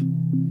yourself.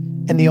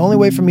 And the only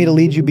way for me to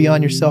lead you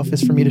beyond yourself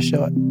is for me to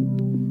show it.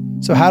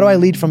 So how do I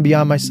lead from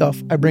beyond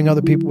myself? I bring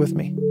other people with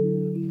me.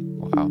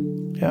 Wow.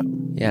 Yeah.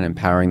 Yeah, and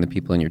empowering the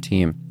people in your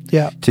team.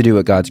 Yeah. To do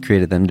what God's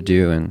created them to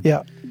do. And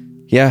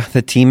yeah,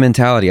 the team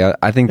mentality.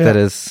 I think that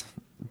is,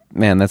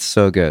 man, that's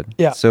so good.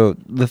 Yeah. So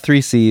the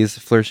 3 C's,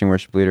 flourishing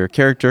worship leader: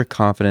 character,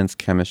 confidence,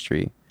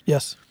 chemistry.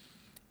 Yes.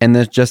 And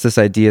there's just this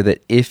idea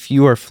that if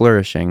you are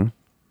flourishing,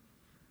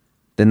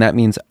 then that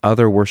means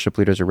other worship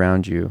leaders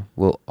around you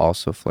will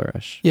also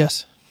flourish.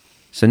 Yes.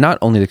 So not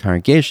only the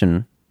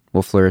congregation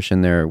will flourish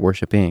in their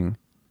worshiping,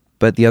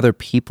 but the other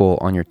people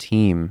on your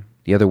team,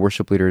 the other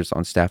worship leaders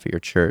on staff at your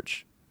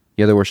church,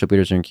 the other worship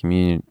leaders in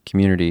your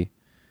community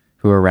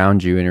who are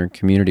around you and are in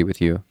community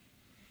with you,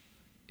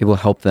 it will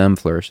help them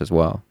flourish as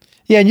well.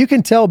 Yeah, and you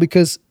can tell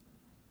because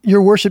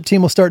your worship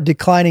team will start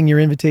declining your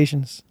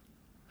invitations.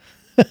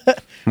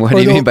 What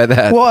do you mean by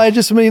that? Well, I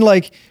just mean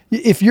like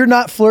if you're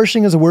not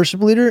flourishing as a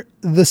worship leader,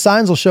 the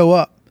signs will show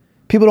up.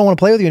 People don't want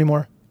to play with you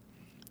anymore.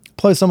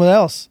 Play with someone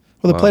else,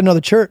 or they'll play at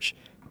another church.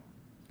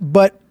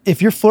 But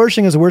if you're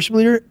flourishing as a worship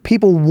leader,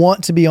 people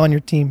want to be on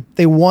your team.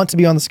 They want to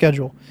be on the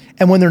schedule.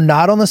 And when they're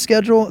not on the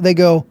schedule, they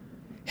go,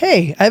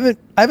 "Hey, I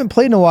haven't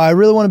played in a while. I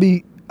really want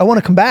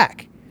to come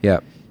back." Yeah.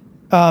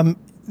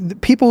 The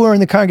people who are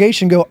in the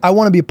congregation go, "I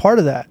want to be a part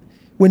of that."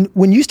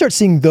 When you start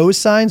seeing those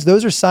signs,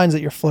 those are signs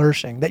that you're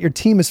flourishing, that your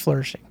team is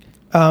flourishing.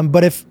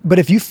 But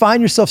if you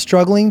find yourself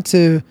struggling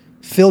to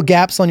fill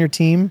gaps on your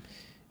team,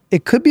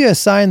 it could be a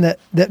sign that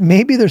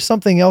maybe there's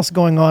something else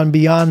going on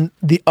beyond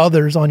the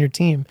others on your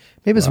team.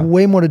 Maybe it's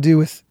way more to do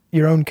with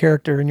your own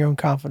character and your own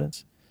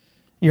confidence,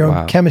 your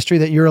own chemistry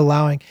that you're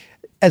allowing.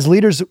 As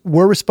leaders,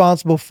 we're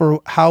responsible for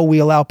how we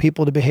allow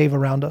people to behave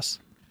around us.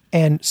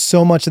 And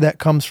so much of that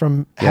comes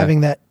from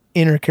having that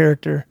inner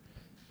character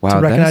to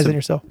recognize it in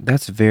yourself.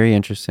 That's very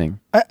interesting.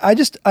 I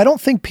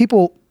don't think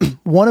people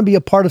want to be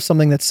a part of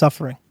something that's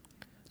suffering.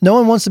 No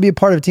one wants to be a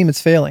part of a team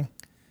that's failing,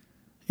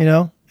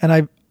 and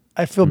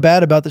I feel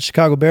bad about the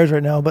Chicago Bears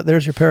right now, but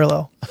there's your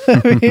parallel.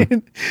 I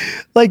mean,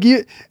 like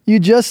you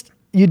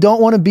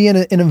don't want to be in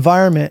an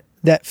environment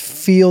that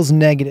feels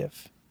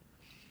negative.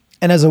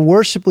 And as a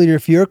worship leader,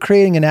 if you're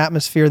creating an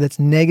atmosphere that's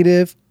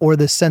negative, or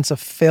this sense of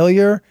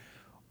failure,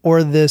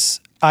 or this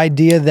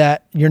idea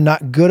that you're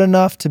not good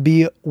enough to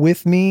be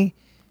with me,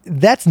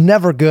 that's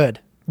never good,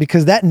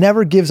 because that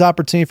never gives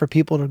opportunity for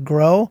people to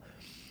grow.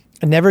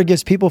 It never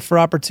gives people for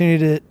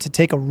opportunity to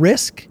take a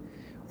risk,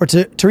 or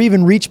to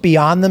even reach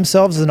beyond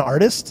themselves as an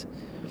artist.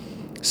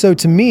 So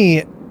to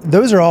me,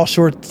 those are all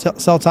short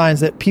sell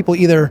signs that people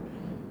either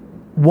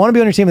want to be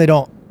on your team or they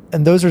don't.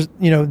 And those are,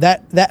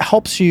 that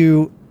helps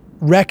you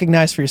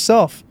recognize for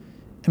yourself,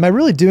 am I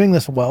really doing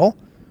this well?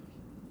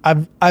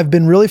 I've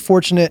been really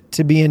fortunate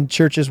to be in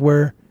churches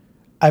where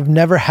I've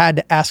never had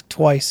to ask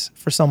twice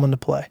for someone to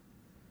play.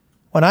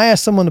 When I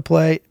ask someone to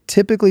play,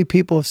 typically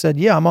people have said,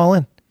 yeah, I'm all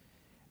in.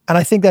 And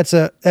I think that's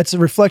a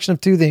reflection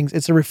of 2 things.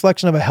 It's a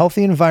reflection of a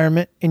healthy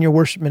environment in your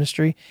worship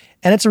ministry,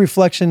 and it's a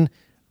reflection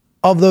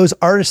of those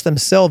artists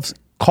themselves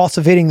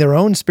cultivating their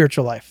own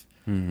spiritual life.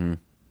 Mm-hmm.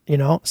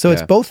 So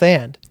it's both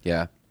and.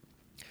 Yeah.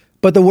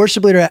 But the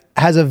worship leader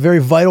has a very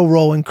vital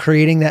role in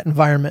creating that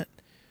environment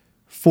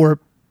for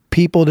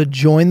people to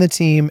join the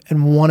team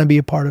and want to be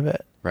a part of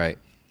it. Right.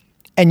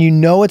 And you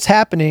know it's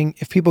happening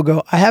if people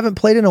go, I haven't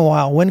played in a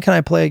while. When can I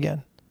play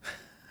again?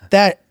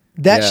 That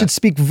should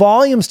speak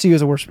volumes to you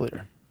as a worship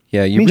leader.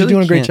 Yeah, It means you're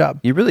doing a great job.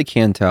 You really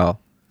can tell.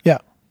 Yeah.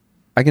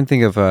 I can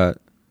think of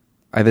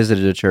I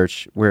visited a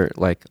church where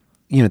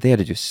they had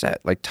to do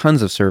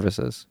tons of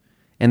services,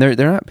 and they're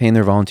not paying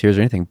their volunteers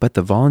or anything, but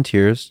the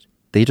volunteers,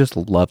 they just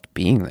loved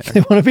being there. They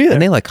want to be there.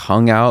 And they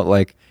hung out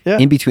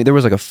in between. There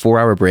was a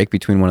 4-hour break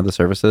between one of the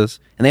services,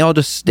 and they all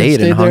just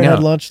stayed and hung there, out.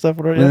 had lunch stuff,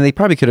 whatever. And they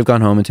probably could have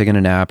gone home and taken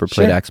a nap or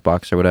played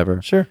Xbox or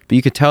whatever. Sure. But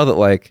you could tell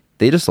that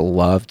they just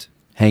loved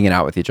hanging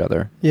out with each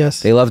other.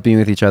 Yes. They loved being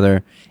with each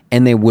other,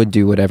 and they would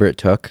do whatever it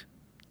took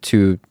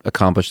to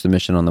accomplish the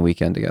mission on the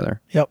weekend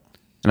together. Yep.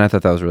 And I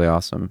thought that was really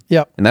awesome.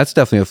 Yep. And that's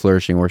definitely a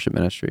flourishing worship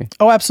ministry.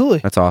 Oh, absolutely.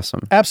 That's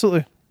awesome.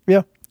 Absolutely.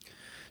 Yeah.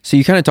 So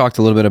you kind of talked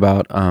a little bit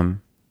about, I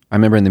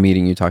remember in the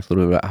meeting you talked a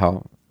little bit about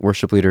how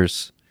worship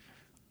leaders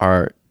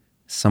are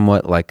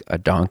somewhat like a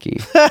donkey.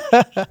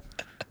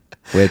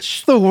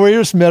 Which the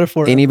weirdest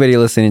metaphor. Anybody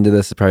listening to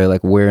this is probably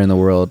like, where in the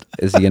world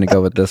is he going to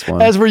go with this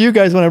one? As were you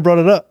guys when I brought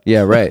it up.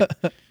 Yeah, right.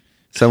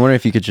 So I'm wondering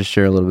if you could just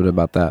share a little bit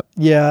about that.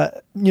 Yeah.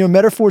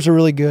 Metaphors are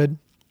really good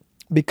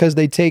because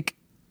they take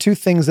two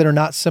things that are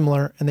not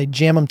similar and they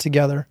jam them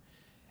together,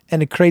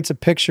 and it creates a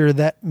picture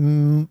that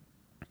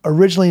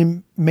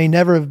originally may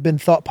never have been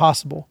thought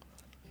possible.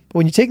 But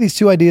when you take these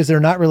two ideas that are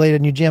not related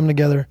and you jam them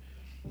together,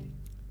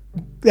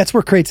 that's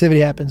where creativity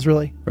happens,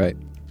 really. Right.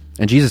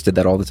 And Jesus did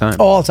that all the time.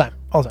 Oh, all the time.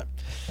 All the time.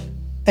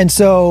 And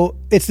so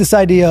it's this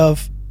idea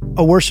of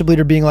a worship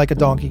leader being like a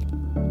donkey.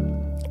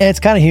 And it's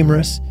kind of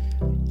humorous.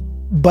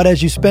 But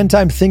as you spend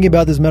time thinking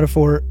about this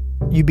metaphor,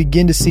 you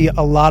begin to see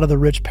a lot of the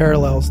rich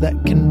parallels that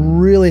can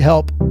really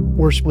help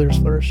worship leaders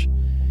flourish.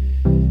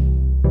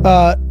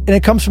 And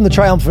it comes from the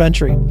triumphal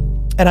entry.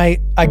 And I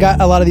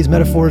got a lot of these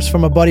metaphors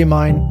from a buddy of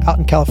mine out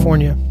in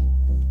California.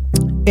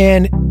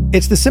 And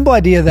it's the simple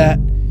idea that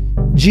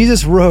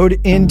Jesus rode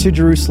into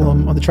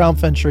Jerusalem on the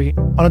triumphal entry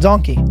on a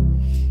donkey.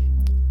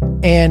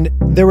 And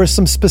there were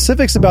some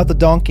specifics about the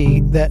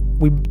donkey that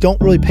we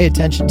don't really pay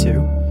attention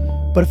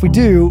to. But if we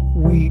do,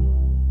 we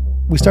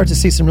start to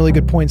see some really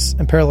good points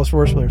and parallels for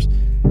worship leaders.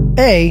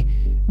 A,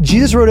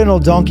 Jesus rode in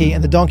on a donkey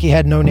and the donkey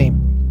had no name.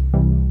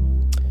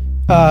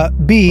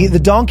 B, the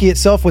donkey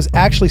itself was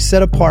actually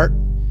set apart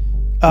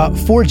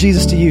for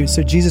Jesus to use.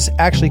 So Jesus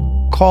actually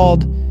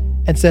called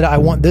and said, I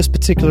want this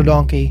particular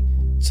donkey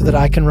so that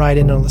I can ride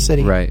in on the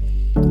city. Right.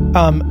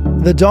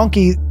 The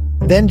donkey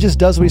then just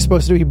does what he's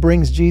supposed to do. He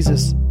brings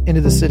Jesus into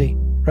the city,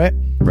 right?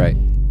 Right.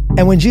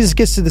 And when Jesus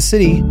gets to the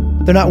city,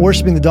 they're not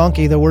worshiping the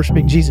donkey, they're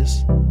worshiping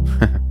Jesus.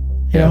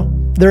 You know?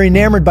 They're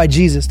enamored by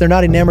Jesus. They're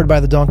not enamored by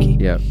the donkey.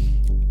 Yeah.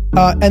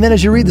 And then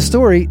as you read the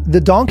story, the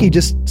donkey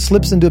just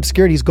slips into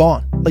obscurity. He's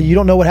gone. Like, you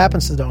don't know what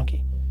happens to the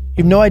donkey.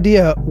 You have no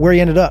idea where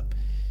he ended up.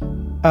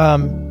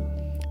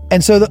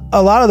 And so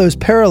a lot of those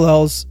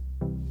parallels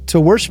to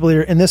a worship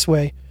leader in this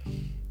way,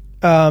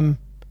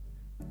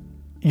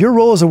 your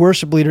role as a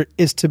worship leader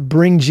is to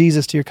bring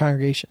Jesus to your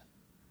congregation.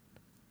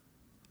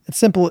 It's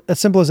simple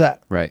as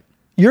that. Right.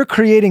 You're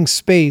creating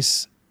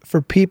space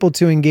for people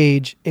to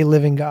engage a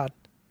living God.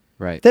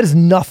 Right. That has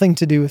nothing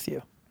to do with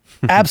you.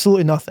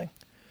 Absolutely nothing.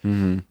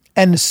 Mm-hmm.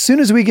 And as soon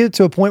as we get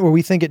to a point where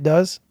we think it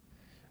does,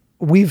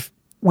 we've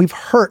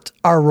hurt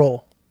our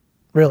role.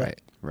 Really.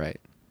 Right.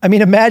 Right. I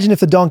mean, imagine if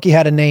the donkey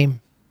had a name.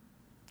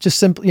 Just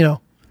simply,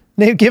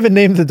 give a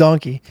name to the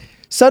donkey.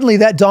 Suddenly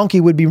that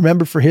donkey would be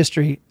remembered for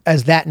history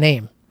as that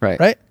name. Right.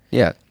 Right?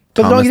 Yeah.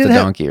 But Thomas the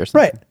donkey or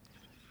something.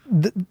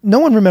 Right. No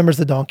one remembers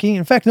the donkey.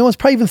 In fact, no one's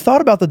probably even thought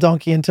about the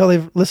donkey until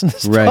they've listened to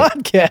this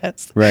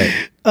podcast. Right.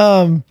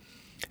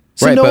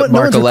 So right, no but one,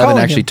 Mark no 11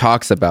 actually him.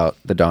 talks about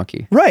the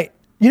donkey. Right.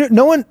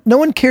 No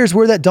one cares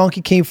where that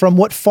donkey came from,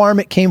 what farm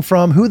it came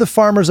from, who the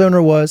farmer's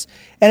owner was.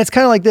 And it's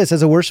kind of like this.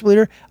 As a worship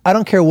leader, I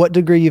don't care what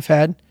degree you've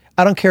had.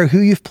 I don't care who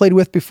you've played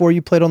with before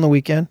you played on the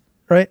weekend,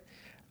 right?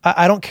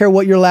 I don't care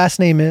what your last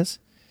name is.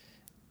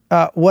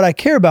 What I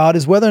care about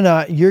is whether or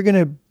not you're going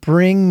to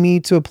bring me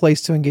to a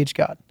place to engage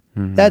God.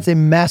 Mm-hmm. That's a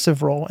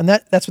massive role. And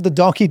that's what the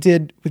donkey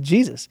did with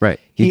Jesus. Right.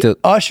 He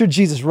ushered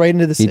Jesus right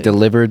into the city. He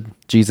delivered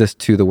Jesus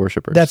to the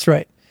worshipers. That's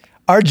right.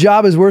 Our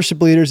job as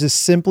worship leaders is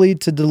simply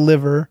to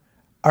deliver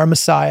our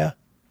Messiah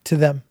to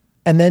them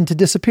and then to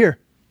disappear.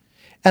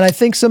 And I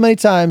think so many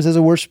times as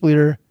a worship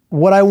leader,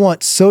 what I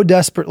want so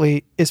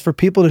desperately is for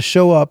people to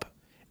show up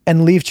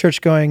and leave church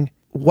going,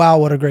 wow,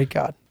 what a great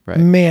God. Right.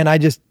 Man,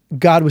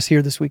 God was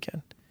here this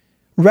weekend.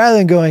 Rather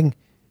than going,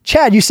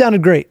 Chad, you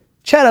sounded great.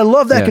 Chad, I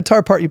love that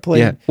guitar part you played.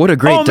 Yeah. What a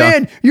great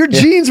man, your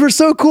jeans were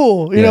so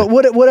cool. You know,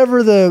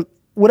 whatever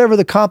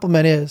the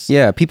compliment is.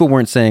 Yeah, people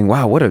weren't saying,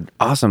 wow, what an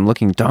awesome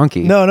looking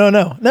donkey. No,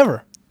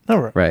 never.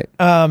 Right.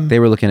 They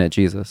were looking at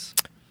Jesus.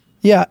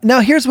 Yeah. Now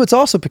here's what's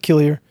also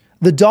peculiar.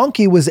 The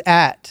donkey was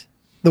at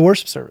the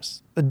worship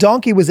service. The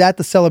donkey was at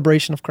the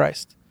celebration of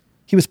Christ.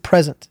 He was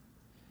present.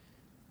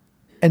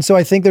 And so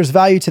I think there's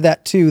value to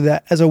that too,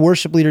 that as a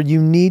worship leader,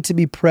 you need to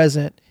be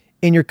present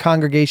in your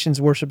congregation's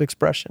worship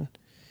expression.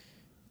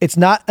 It's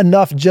not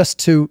enough just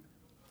to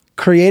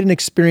create an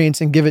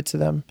experience and give it to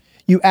them.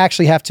 You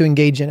actually have to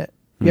engage in it.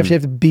 You have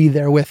to be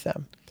there with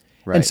them.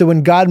 Right. And so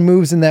when God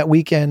moves in that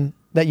weekend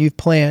that you've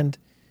planned,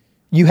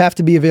 you have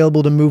to be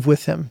available to move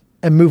with him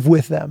and move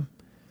with them.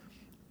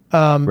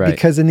 Right.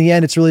 Because in the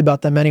end, it's really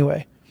about them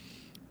anyway.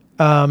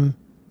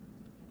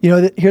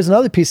 Here's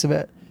another piece of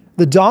it.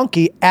 The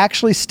donkey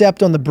actually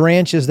stepped on the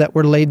branches that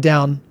were laid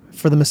down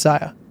for the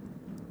Messiah.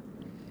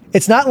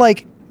 It's not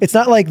like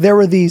there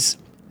were these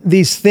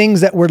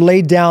things that were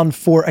laid down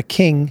for a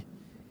king,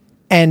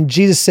 and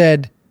Jesus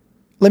said,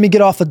 "Let me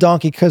get off the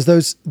donkey because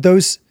those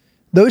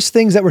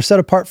things that were set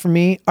apart for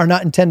me are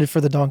not intended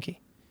for the donkey."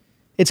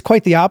 It's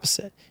quite the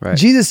opposite. Right.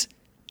 Jesus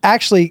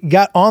actually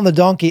got on the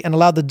donkey and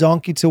allowed the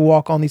donkey to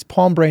walk on these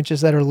palm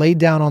branches that are laid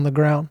down on the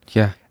ground.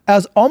 Yeah.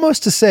 As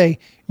almost to say,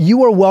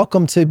 you are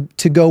welcome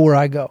to go where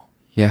I go.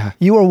 Yeah.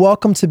 You are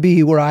welcome to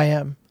be where I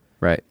am.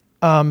 Right.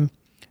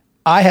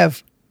 I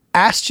have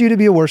asked you to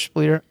be a worship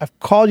leader. I've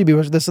called you to be a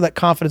worship leader. This is that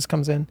confidence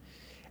comes in.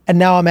 And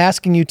now I'm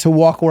asking you to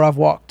walk where I've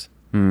walked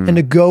and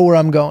to go where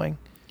I'm going.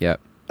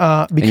 Yep.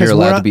 Because and you're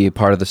allowed to be a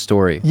part of the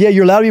story. Yeah,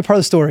 you're allowed to be a part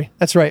of the story.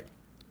 That's right.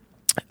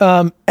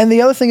 And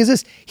the other thing is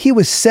this, he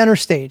was center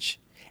stage.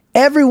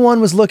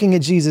 Everyone was looking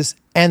at Jesus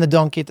and the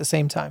donkey at the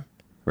same time.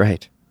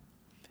 Right.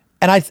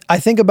 And I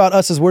think about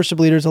us as worship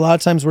leaders, a lot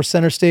of times we're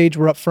center stage,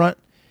 we're up front,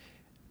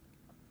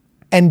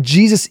 and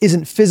Jesus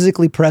isn't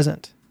physically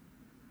present.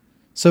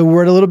 So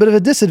we're at a little bit of a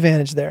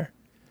disadvantage there.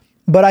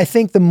 But I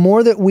think the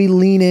more that we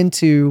lean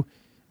into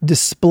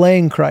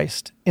displaying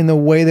Christ in the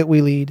way that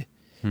we lead,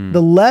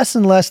 the less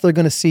and less they're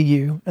going to see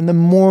you, and the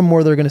more and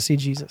more they're going to see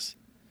Jesus.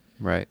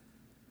 Right.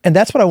 And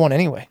that's what I want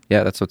anyway.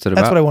 Yeah, that's what's it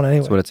about. That's what I want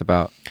anyway. That's what it's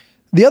about.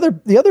 The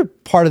other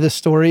part of this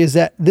story is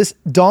that this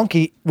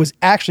donkey was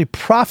actually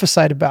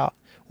prophesied about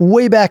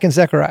way back in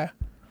Zechariah.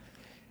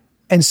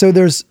 And so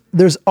there's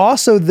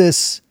also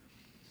this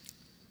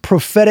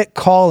prophetic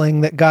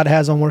calling that God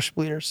has on worship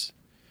leaders,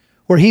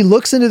 where he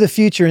looks into the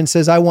future and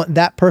says, I want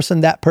that person,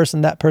 that person,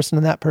 that person,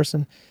 and that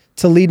person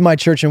to lead my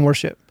church in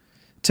worship,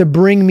 to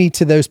bring me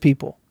to those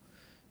people.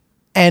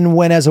 And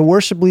when as a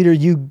worship leader,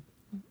 you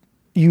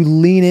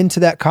lean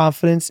into that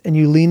confidence and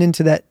you lean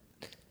into that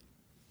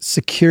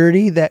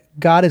security that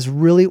God has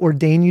really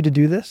ordained you to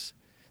do this,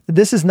 that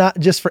this is not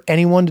just for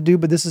anyone to do,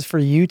 but this is for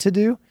you to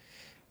do,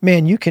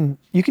 man, you can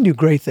do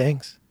great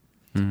things.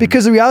 Mm-hmm.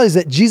 Because the reality is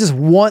that Jesus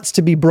wants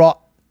to be brought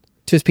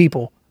to his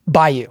people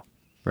by you.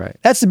 Right.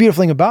 That's the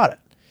beautiful thing about it.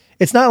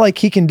 It's not like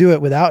he can do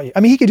it without you. I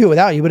mean, he can do it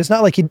without you, but it's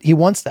not like he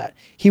wants that.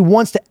 He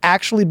wants to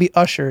actually be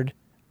ushered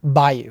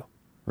by you.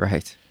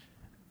 Right.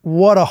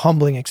 What a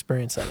humbling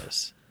experience that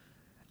is.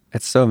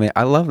 It's so amazing.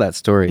 I love that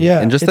story. Yeah,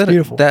 and just it's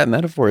beautiful. That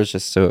metaphor is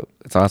just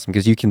it's awesome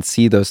because you can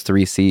see those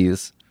 3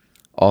 C's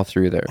all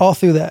through there. All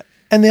through that.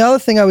 And the other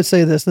thing I would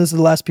say and this is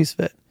the last piece of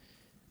it.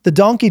 The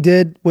donkey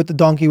did what the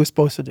donkey was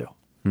supposed to do.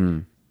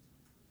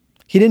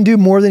 He didn't do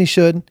more than he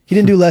should. He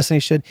didn't do less than he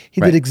should.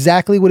 He did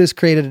exactly what is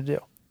created to do.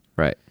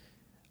 Right.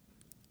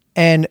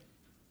 And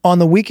on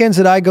the weekends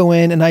that I go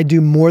in and I do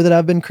more than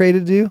I've been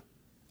created to do,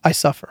 I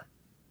suffer.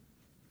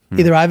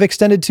 Either I've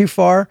extended too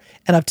far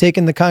and I've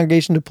taken the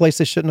congregation to a place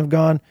they shouldn't have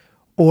gone,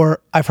 or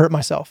I've hurt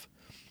myself.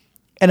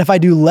 And if I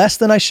do less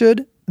than I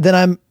should,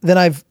 then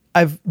I've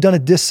done a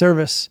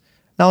disservice,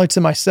 not only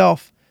to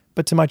myself,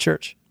 but to my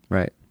church.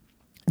 Right.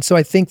 And so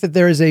I think that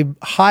there is a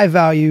high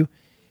value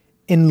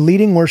in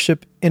leading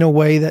worship in a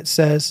way that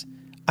says,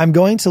 I'm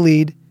going to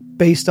lead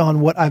based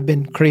on what I've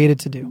been created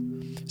to do.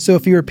 So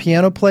if you're a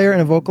piano player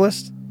and a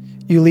vocalist,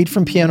 you lead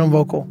from piano and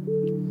vocal.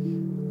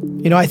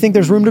 I think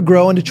there's room to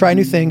grow and to try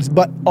new things,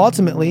 but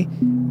ultimately,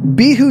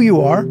 be who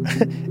you are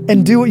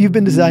and do what you've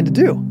been designed to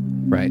do.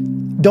 Right.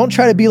 Don't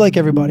try to be like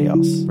everybody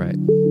else. Right.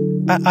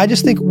 I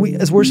just think we,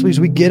 as worship leaders,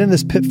 we get in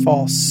this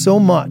pitfall so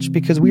much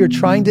because we are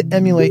trying to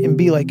emulate and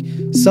be like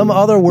some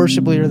other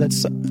worship leader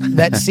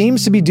that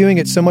seems to be doing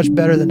it so much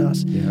better than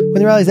us. Yeah. When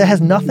the reality is that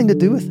has nothing to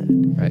do with it.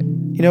 Right.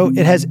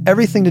 It has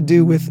everything to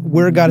do with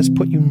where God has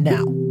put you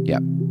now. Yeah.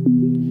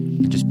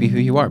 Just be who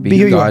you are. Be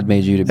who God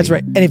made you to be. That's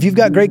right. And if you've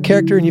got great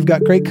character and you've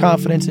got great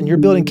confidence and you're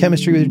building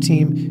chemistry with your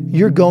team,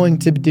 you're going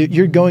to be doing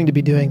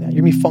that.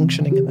 You're going to be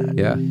functioning in that.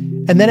 Yeah.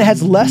 And then it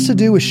has less to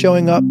do with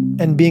showing up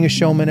and being a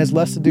showman. It has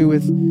less to do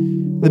with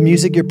the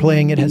music you're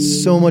playing. It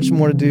has so much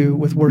more to do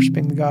with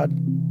worshiping the God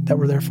that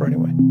we're there for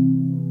anyway.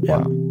 Yeah.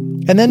 Wow.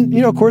 And then,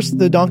 of course,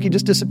 the donkey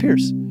just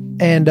disappears.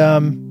 And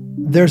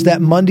there's that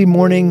Monday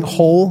morning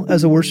hole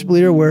as a worship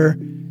leader where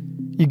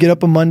you get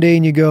up on Monday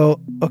and you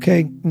go,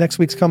 okay, next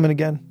week's coming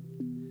again.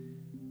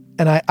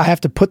 And I have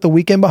to put the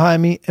weekend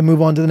behind me and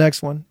move on to the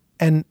next one.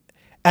 And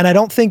I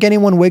don't think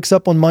anyone wakes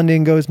up on Monday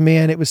and goes,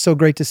 man, it was so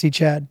great to see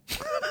Chad.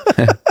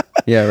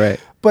 Yeah, right.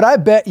 But I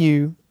bet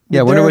you.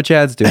 Yeah, wonder what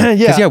Chad's doing.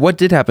 Yeah. What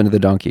did happen to the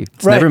donkey?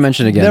 It's right. never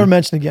mentioned again. Never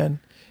mentioned again.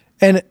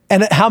 And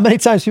how many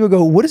times people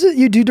go, what is it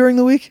you do during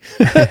the week?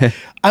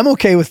 I'm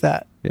okay with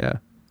that. Yeah.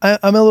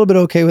 I'm a little bit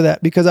okay with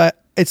that because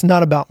it's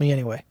not about me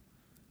anyway.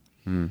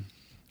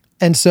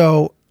 And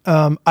so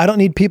I don't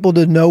need people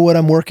to know what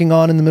I'm working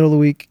on in the middle of the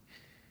week.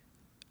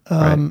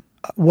 Right.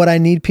 What I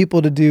need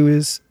people to do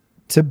is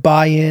to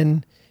buy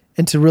in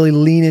and to really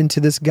lean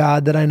into this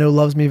God that I know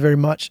loves me very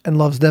much and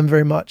loves them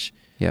very much.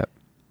 Yep.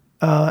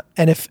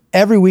 And if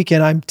every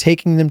weekend I'm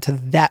taking them to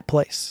that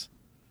place,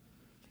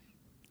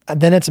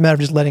 then it's a matter of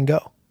just letting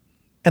go.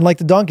 And like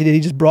the donkey did, he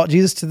just brought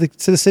Jesus to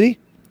the city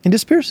and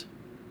disappears.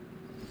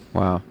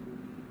 Wow.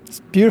 It's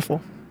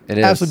beautiful. It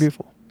is. Absolutely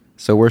beautiful.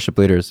 So worship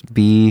leaders,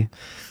 be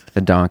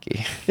the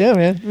donkey. Yeah,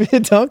 man. Be a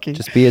donkey.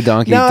 Just be a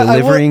donkey, Now,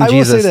 delivering I will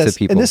Jesus say this, to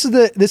people. And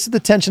this is the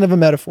tension of a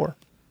metaphor.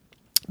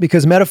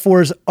 Because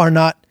metaphors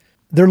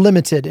they're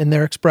limited in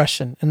their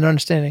expression and their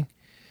understanding.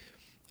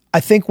 I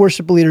think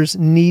worship leaders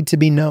need to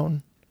be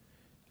known.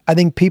 I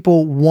think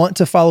people want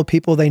to follow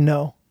people they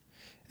know.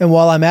 And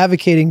while I'm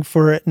advocating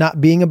for it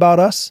not being about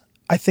us,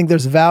 I think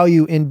there's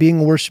value in being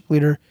a worship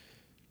leader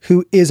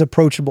who is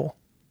approachable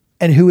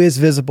and who is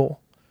visible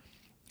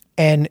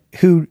and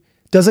who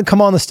doesn't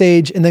come on the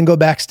stage and then go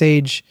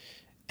backstage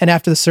and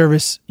after the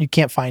service, you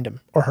can't find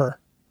him or her.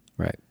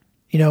 Right.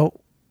 You know,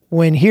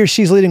 when he or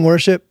she's leading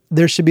worship,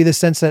 there should be the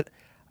sense that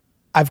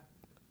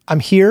I'm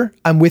here,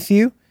 I'm with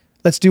you,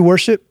 let's do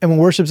worship. And when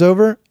worship's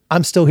over,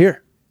 I'm still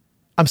here.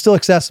 I'm still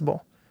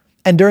accessible.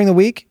 And during the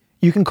week,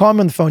 you can call me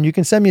on the phone, you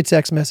can send me a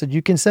text message,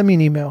 you can send me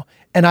an email,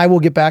 and I will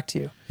get back to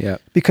you. Yeah.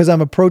 Because I'm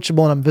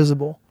approachable and I'm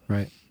visible.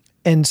 Right.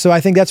 And so I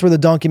think that's where the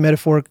donkey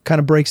metaphor kind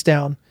of breaks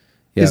down.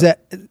 Yeah.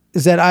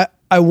 Is that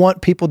I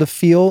want people to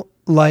feel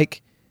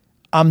like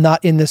I'm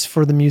not in this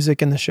for the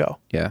music and the show.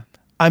 Yeah.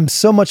 I'm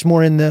so much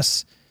more in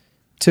this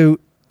to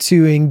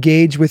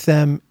engage with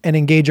them and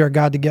engage our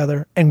God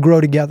together and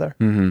grow together.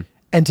 Mm-hmm.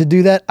 And to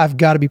do that, I've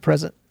got to be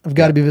present. I've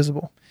got to be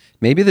visible.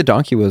 Maybe the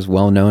donkey was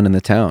well known in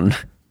the town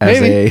as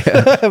Maybe.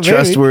 a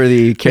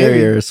trustworthy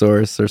carrier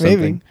source or something.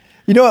 Maybe.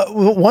 You know,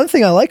 one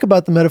thing I like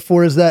about the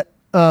metaphor is that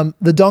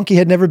the donkey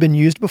had never been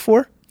used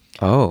before.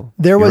 Oh,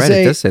 There was right.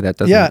 It does say that,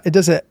 doesn't yeah, it? it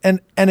does it.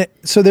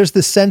 So there's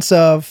this sense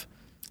of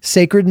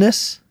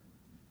sacredness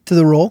to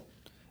the role.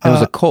 It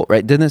was a colt,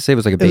 right? Didn't it say it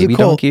was like a It was baby a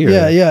colt. donkey? Or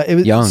Yeah. It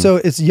was young. So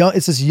it's young.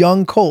 It's this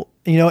young colt,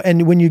 you know.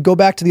 And when you go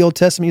back to the Old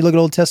Testament, you look at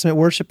Old Testament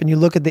worship, and you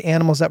look at the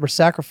animals that were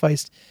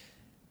sacrificed.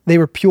 They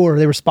were pure.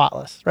 They were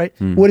spotless, right?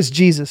 What is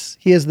Jesus?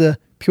 He is the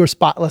pure,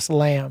 spotless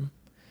Lamb.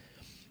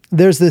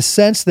 There's this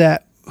sense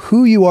that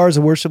who you are as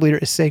a worship leader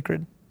is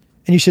sacred,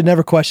 and you should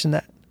never question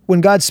that.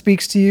 When God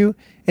speaks to you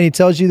and He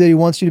tells you that He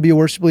wants you to be a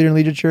worship leader and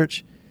lead your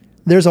church,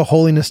 there's a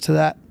holiness to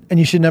that, and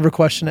you should never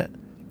question it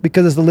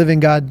because it's the living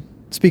God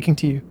speaking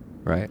to you.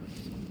 Right.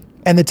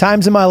 And the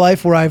times in my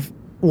life where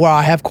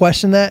I have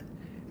questioned that,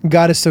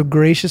 God has so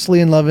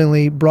graciously and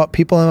lovingly brought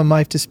people in my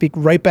life to speak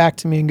right back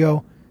to me and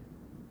go,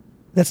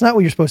 that's not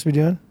what you're supposed to be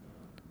doing.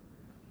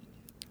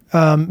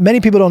 Many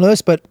people don't know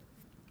this, but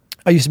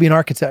I used to be an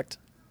architect.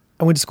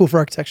 I went to school for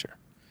architecture.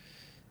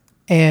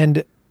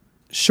 And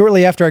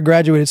shortly after I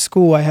graduated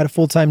school, I had a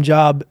full-time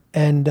job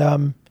and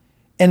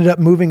ended up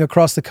moving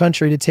across the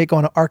country to take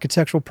on an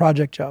architectural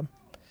project job.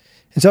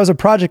 And so I was a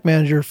project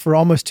manager for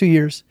almost 2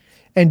 years.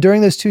 And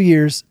during those 2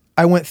 years,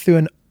 I went through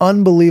an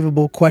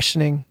unbelievable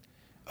questioning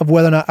of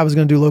whether or not I was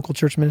going to do local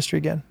church ministry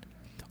again.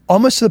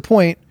 Almost to the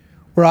point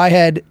where I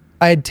had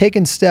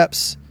taken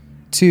steps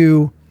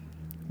to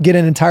get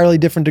an entirely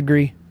different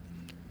degree.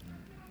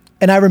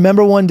 And I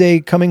remember one day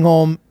coming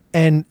home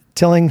and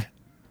telling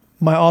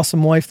my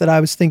awesome wife that I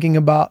was thinking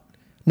about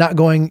not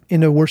going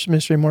into worship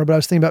ministry anymore, but I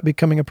was thinking about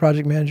becoming a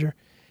project manager.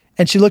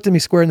 And she looked at me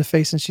square in the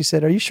face and she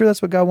said, "Are you sure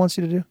that's what God wants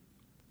you to do?"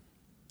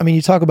 I mean,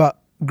 you talk about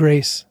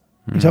grace.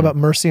 You talk about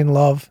mercy and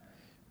love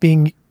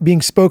being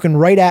spoken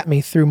right at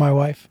me through my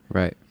wife,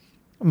 Right.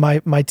 my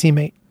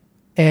teammate.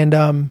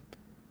 And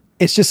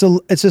it's just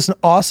an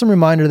awesome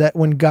reminder that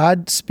when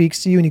God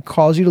speaks to you and He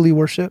calls you to lead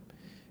worship,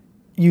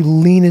 you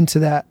lean into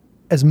that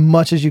as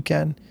much as you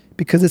can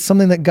because it's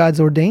something that God's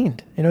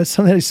ordained. You know, it's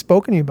something that He's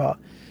spoken to you about.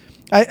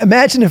 I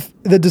imagine if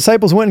the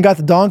disciples went and got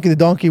the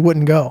donkey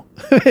wouldn't go.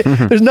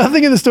 There's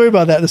nothing in the story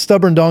about that, the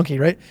stubborn donkey,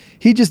 right?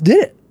 He just did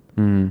it.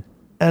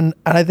 And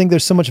I think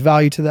there's so much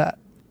value to that.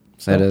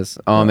 So, That is.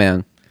 Oh,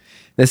 man.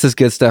 This is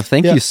good stuff.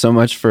 Thank Yeah. you so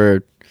much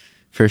for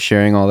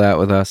sharing all that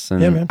with us.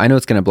 And Yeah, man. I know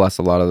it's going to bless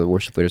a lot of the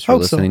worship leaders for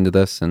Hope so. listening to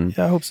this. And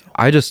Yeah, I hope so.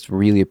 I just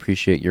really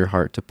appreciate your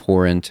heart to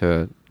pour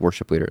into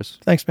worship leaders.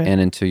 Thanks, man. And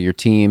into your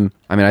team.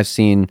 I mean, I've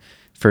seen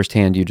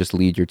firsthand you just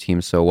lead your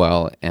team so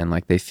well, and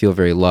like they feel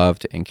very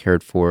loved and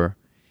cared for.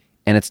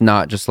 And it's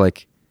not just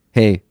like,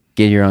 hey,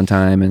 get here on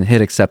time and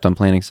hit accept on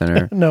Planning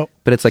Center. No.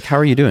 But it's like, how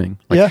are you doing?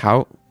 Like,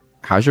 Yeah.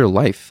 how's your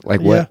life?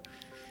 Like, Yeah. what?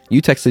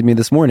 You texted me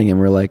this morning and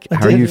we're like,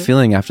 how are did. you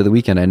feeling after the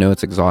weekend? I know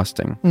it's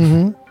exhausting.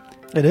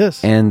 It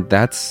is. And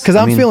that's Because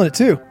I'm feeling it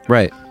too.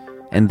 right.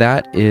 And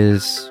that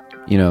is,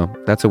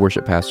 that's a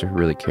worship pastor who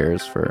really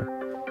cares for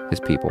his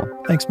people.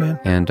 Thanks, man.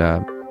 And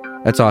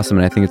that's awesome.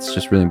 And I think it's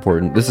just really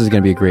important. This is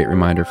going to be a great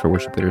reminder for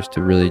worship leaders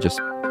to really just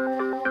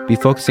be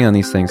focusing on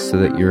these things so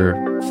that you're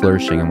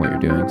flourishing in what you're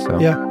doing. So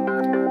Yeah.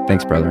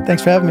 thanks, brother.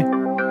 Thanks for having me.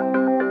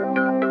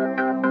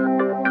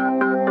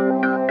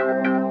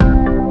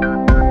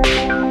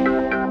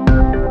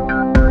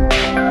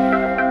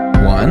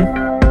 One,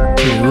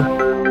 two,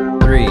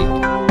 three.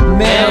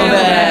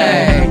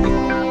 Mailbag!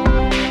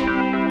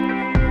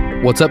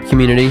 What's up,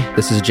 community?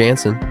 This is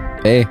Jansen.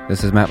 Hey,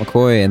 this is Matt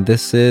McCoy, and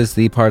this is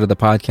the part of the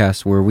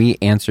podcast where we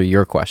answer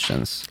your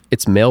questions.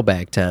 It's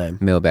mailbag time.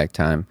 Mailbag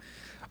time.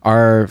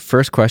 Our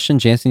first question,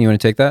 Jansen, you want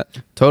to take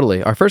that?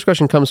 Totally. Our first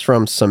question comes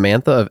from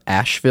Samantha of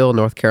Asheville,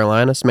 North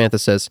Carolina. Samantha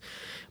says,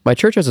 my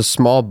church has a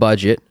small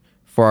budget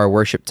for our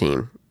worship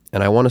team,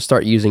 and I want to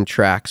start using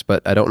tracks,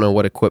 but I don't know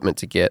what equipment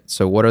to get.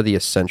 So what are the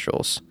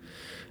essentials?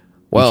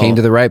 Well, you came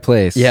to the right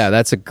place. Yeah,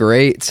 that's a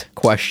great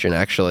question,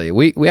 actually.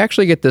 We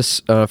actually get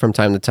this from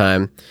time to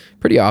time,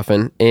 pretty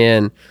often.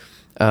 And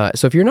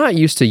so if you're not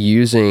used to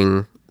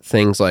using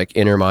things like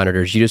inner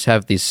monitors, you just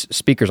have these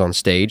speakers on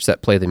stage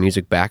that play the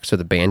music back so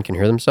the band can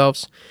hear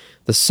themselves.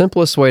 The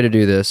simplest way to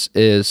do this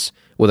is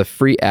with a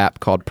free app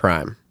called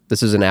Prime.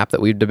 This is an app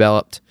that we've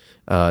developed.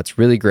 It's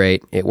really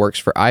great. It works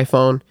for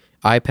iPhone,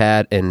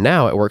 iPad, and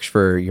now it works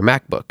for your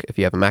MacBook if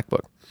you have a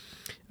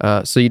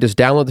MacBook. So you just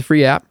download the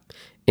free app,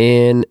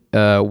 and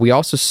we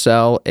also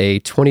sell a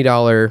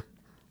 $20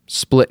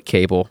 split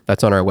cable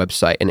that's on our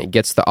website, and it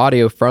gets the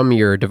audio from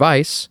your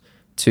device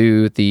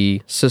to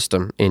the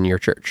system in your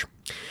church.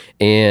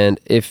 And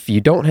if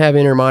you don't have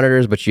inner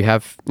monitors, but you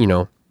have, you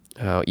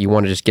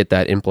want to just get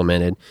that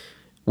implemented,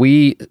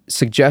 we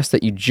suggest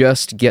that you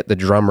just get the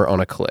drummer on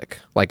a click.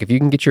 Like if you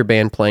can get your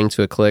band playing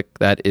to a click,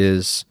 that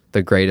is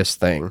the greatest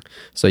thing.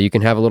 So you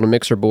can have a little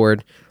mixer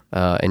board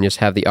and just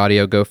have the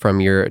audio go from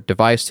your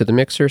device to the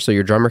mixer so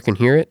your drummer can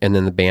hear it, and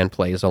then the band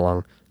plays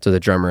along to the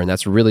drummer. And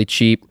that's really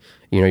cheap.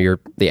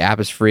 The app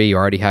is free. You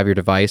already have your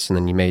device, and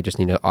then you may just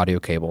need an audio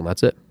cable, and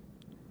that's it.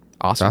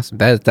 Awesome.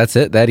 That's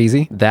it? That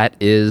easy? That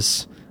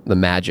is the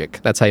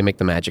magic. That's how you make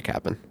the magic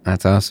happen.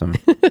 That's awesome.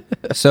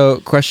 So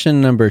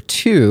question number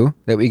 2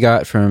 that we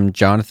got from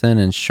Jonathan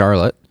and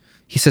Charlotte.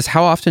 He says,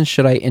 how often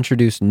should I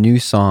introduce new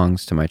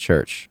songs to my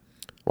church?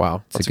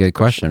 Wow. That's a good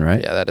question,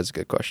 right? Yeah, that is a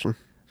good question.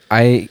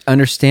 I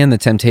understand the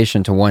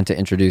temptation to want to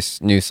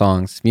introduce new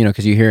songs,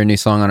 because you hear a new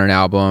song on an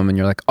album and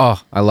you're like,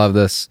 oh, I love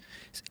this.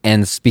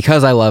 And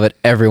because I love it,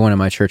 everyone in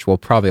my church will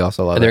probably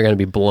also love it. And they're going to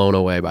be blown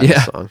away by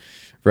this song.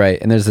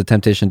 Right. And there's the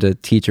temptation to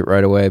teach it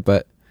right away.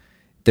 But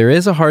there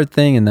is a hard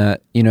thing in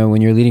that,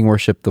 when you're leading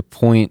worship, the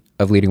point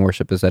of leading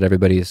worship is that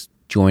everybody's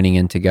joining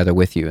in together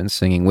with you and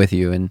singing with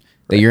you, and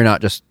that you're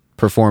not just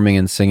performing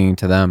and singing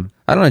to them.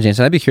 I don't know,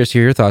 Jason, I'd be curious to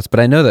hear your thoughts,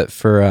 but I know that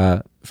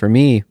for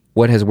me,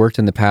 what has worked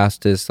in the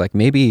past is like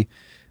maybe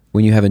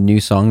when you have a new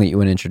song that you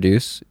want to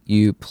introduce,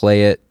 you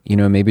play it,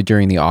 maybe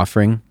during the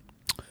offering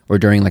or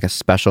during like a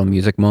special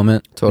music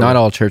moment. Totally. Not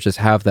all churches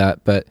have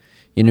that, but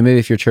maybe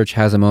if your church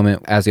has a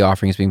moment as the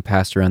offering is being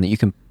passed around that you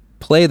can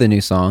play the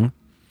new song,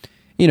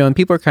 and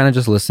people are kind of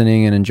just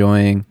listening and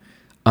enjoying.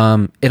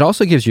 It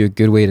also gives you a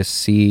good way to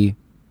see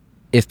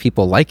if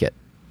people like it.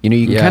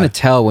 You can kind of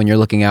tell when you're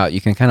looking out, you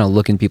can kind of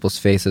look in people's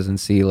faces and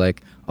see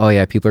like, oh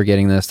yeah, people are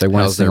getting this. They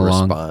want to sing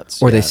along.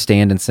 Response? Or they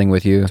stand and sing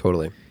with you.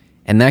 Totally.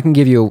 And that can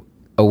give you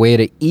a way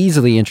to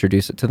easily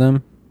introduce it to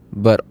them,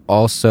 but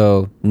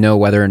also know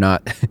whether or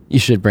not you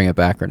should bring it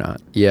back or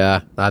not.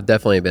 Yeah, I've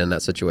definitely been in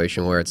that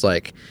situation where it's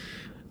like,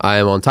 I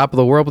am on top of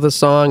the world with a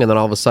song, and then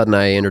all of a sudden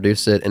I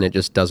introduce it, and it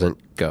just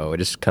doesn't go. It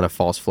just kind of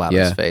falls flat on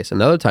its face.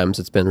 And other times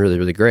it's been really,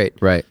 really great.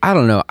 Right. I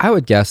don't know. I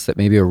would guess that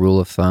maybe a rule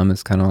of thumb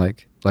is kind of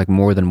like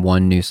more than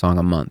one new song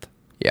a month.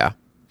 Yeah.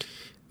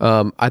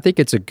 I think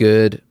it's a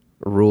good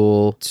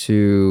rule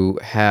to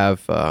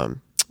have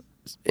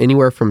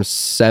anywhere from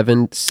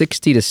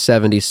 60 to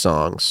 70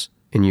 songs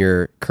in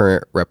your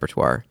current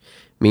repertoire,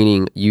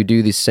 meaning you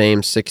do the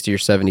same 60 or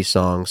 70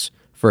 songs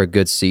for a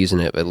good season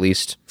at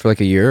least. For like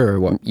a year or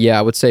what? Yeah,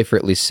 I would say for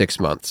at least 6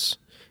 months.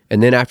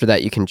 And then after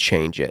that, you can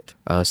change it.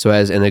 And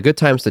the good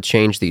times to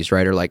change these,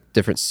 right, are like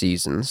different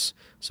seasons.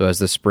 So as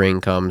the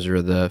spring comes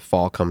or the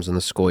fall comes and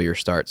the school year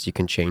starts, you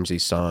can change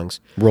these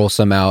songs. Roll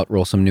some out,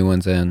 roll some new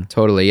ones in.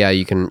 Totally, yeah.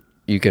 You can,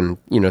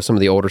 some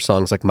of the older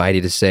songs like Mighty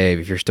to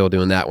Save, if you're still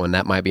doing that one,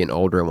 that might be an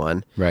older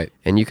one. Right.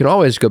 And you can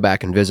always go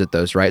back and visit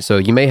those, right? So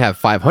you may have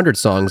 500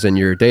 songs in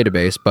your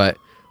database, but,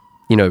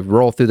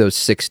 roll through those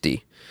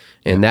 60.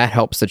 And that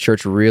helps the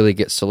church really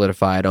get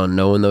solidified on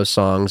knowing those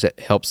songs. It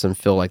helps them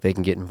feel like they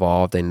can get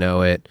involved. They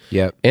know it.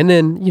 Yep. And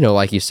then,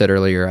 like you said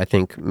earlier, I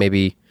think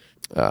maybe,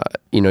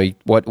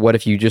 what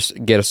if you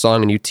just get a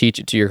song and you teach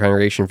it to your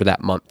congregation for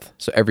that month?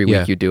 So every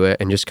week you do it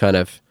and just kind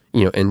of,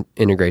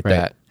 integrate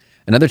that.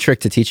 Another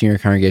trick to teaching your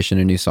congregation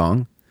a new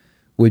song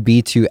would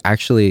be to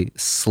actually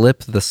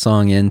slip the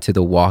song into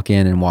the walk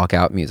in and walk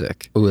out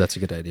music. Ooh, that's a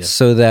good idea.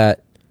 So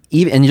that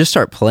and you just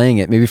start playing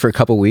it maybe for a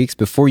couple weeks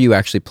before you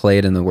actually play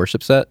it in the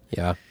worship set.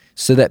 Yeah.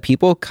 So that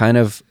people kind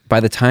of, by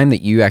the time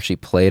that you actually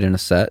play it in a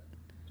set,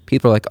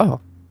 people are like,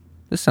 oh,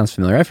 this sounds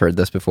familiar. I've heard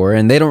this before.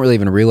 And they don't really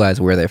even realize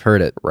where they've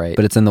heard it. Right.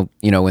 But it's in the,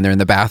 when they're in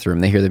the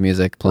bathroom, they hear the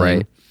music playing.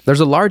 Right. There's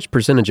a large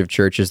percentage of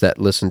churches that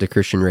listen to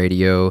Christian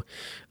radio.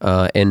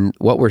 And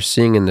what we're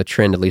seeing in the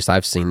trend, at least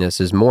I've seen this,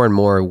 is more and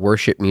more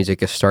worship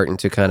music is starting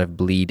to kind of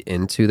bleed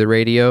into the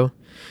radio.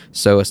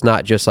 So it's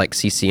not just like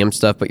CCM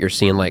stuff, but you're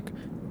seeing like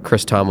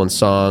Chris Tomlin's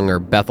song or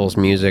Bethel's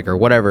music or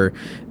whatever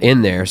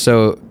in there.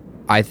 So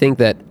I think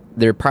that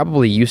they're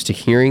probably used to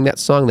hearing that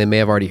song. They may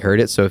have already heard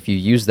it. So if you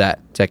use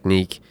that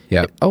technique,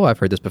 Yep. Oh, I've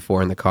heard this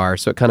before in the car.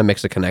 So it kind of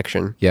makes a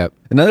connection. Yep.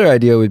 Another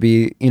idea would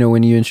be,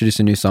 when you introduce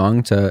a new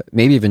song, to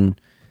maybe even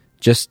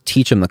just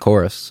teach them the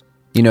chorus.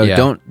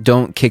 Yeah.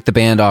 Don't kick the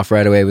band off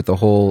right away with the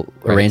whole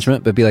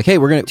arrangement, but be like, hey,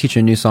 we're going to teach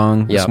you a new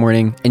song this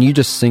morning, and you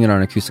just sing it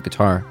on acoustic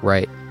guitar.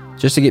 Right.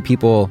 Just to get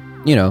people,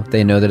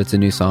 they know that it's a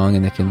new song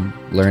and they can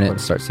learn it and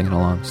start singing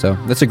along. So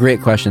that's a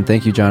great question.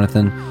 Thank you,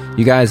 Jonathan.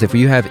 You guys, if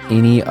you have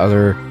any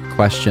other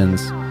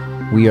questions,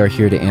 we are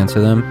here to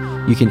answer them.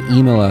 You can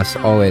email us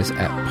always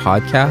at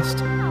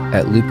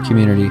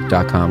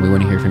podcast@loopcommunity.com. We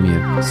want to hear from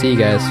you. See you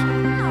guys.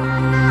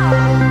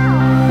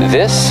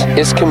 This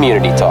is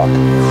Community Talk.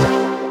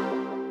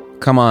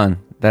 Come on.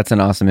 That's an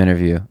awesome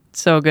interview.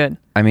 So good.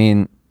 I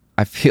mean,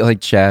 I feel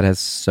like Chad has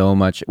so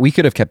much. We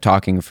could have kept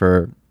talking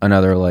for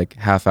another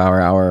half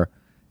hour,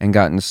 and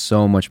gotten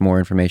so much more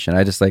information.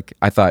 I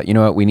thought, you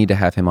know what, we need to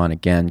have him on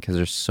again because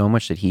there's so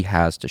much that he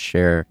has to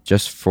share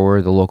just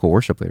for the local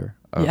worship leader.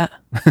 Yeah.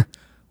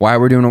 Why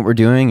we're doing what we're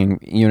doing, and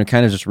it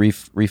kind of just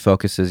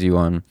refocuses you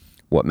on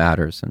what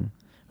matters. And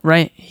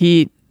right.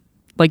 He,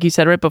 like you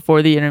said right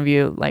before the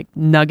interview,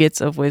 nuggets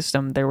of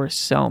wisdom, there were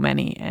so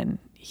many, and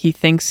he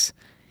thinks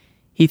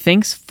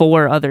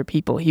for other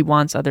people. He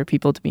wants other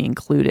people to be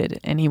included,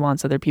 and he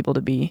wants other people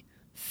to be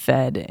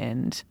fed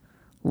and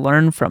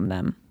learn from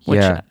them,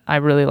 which I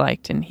really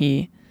liked. And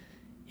he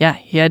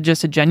had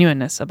just a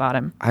genuineness about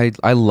him.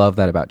 I love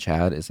that about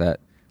Chad, is that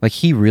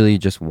he really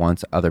just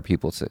wants other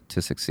people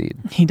to succeed.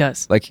 He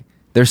does.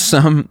 There's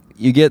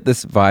you get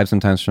this vibe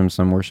sometimes from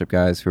some worship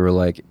guys who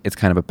are it's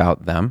kind of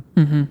about them,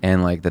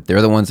 and that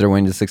they're the ones that are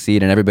wanting to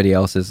succeed and everybody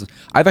else is.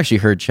 I've actually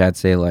heard Chad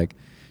say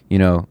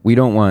we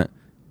don't want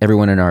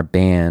everyone in our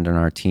band and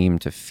our team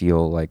to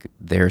feel like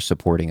they're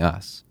supporting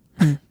us,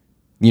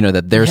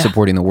 that they're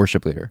supporting the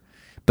worship leader.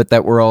 But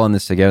that we're all in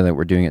this together, that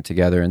we're doing it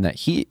together, and that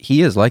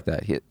he is like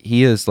that.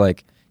 He is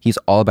he's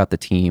all about the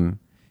team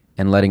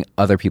and letting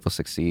other people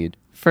succeed.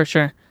 For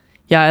sure.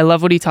 Yeah, I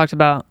love what he talked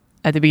about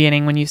at the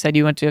beginning when you said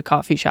you went to a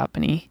coffee shop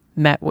and he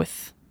met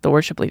with the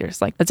worship leaders.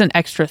 That's an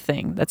extra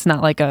thing. That's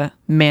not a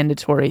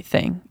mandatory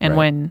thing. And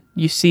when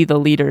you see the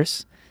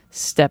leaders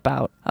step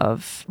out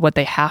of what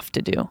they have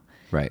to do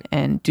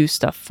and do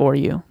stuff for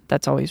you,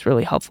 that's always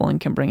really helpful and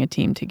can bring a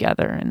team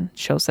together and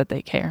shows that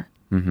they care.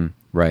 Mm-hmm.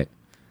 Right.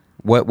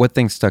 What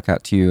things stuck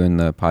out to you in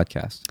the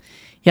podcast?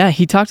 Yeah,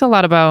 he talked a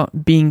lot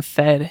about being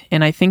fed,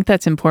 and I think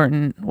that's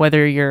important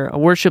whether you're a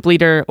worship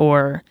leader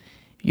or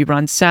you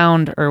run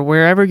sound or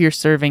wherever you're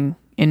serving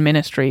in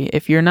ministry.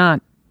 If you're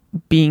not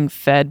being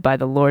fed by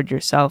the Lord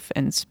yourself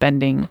and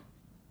spending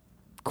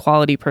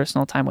quality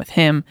personal time with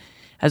Him,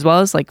 as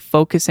well as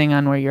focusing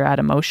on where you're at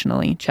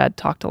emotionally, Chad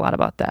talked a lot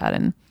about that,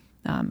 and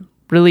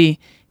really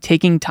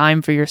taking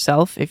time for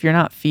yourself. If you're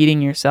not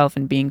feeding yourself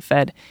and being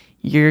fed,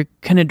 you're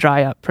going to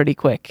dry up pretty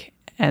quick.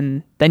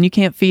 And then you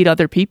can't feed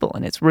other people.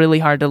 And it's really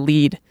hard to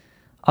lead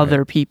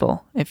other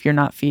people if you're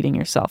not feeding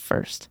yourself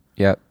first.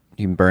 Yep.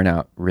 You can burn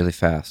out really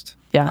fast.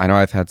 Yeah. I know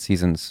I've had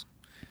seasons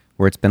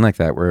where it's been like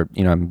that, where,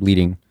 I'm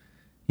leading,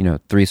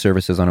 3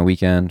 services on a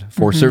weekend,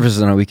 4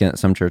 services on a weekend at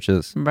some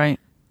churches.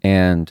 Right.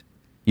 And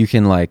you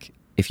can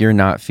if you're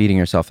not feeding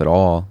yourself at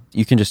all,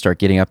 you can just start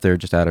getting up there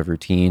just out of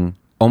routine,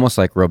 almost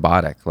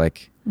robotic,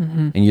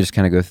 and you just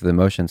kind of go through the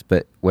motions.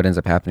 But what ends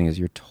up happening is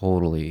you're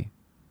totally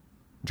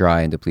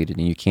dry and depleted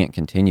and you can't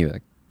continue.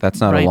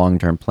 That's not a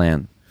long-term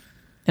plan.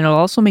 And it'll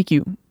also make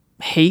you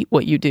hate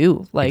what you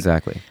do.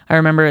 Exactly. I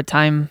remember a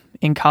time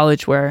in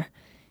college where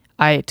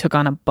I took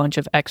on a bunch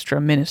of extra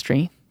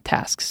ministry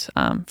tasks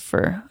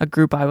for a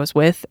group I was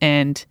with,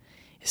 and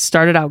it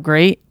started out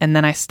great, and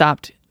then I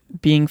stopped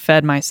being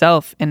fed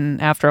myself.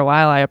 And after a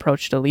while, I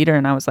approached a leader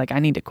and I was like, I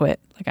need to quit.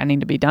 I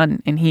need to be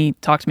done. And he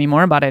talked to me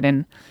more about it,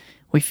 and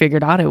we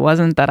figured out it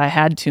wasn't that I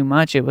had too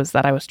much. It was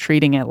that I was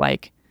treating it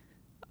like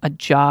a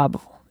job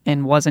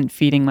and wasn't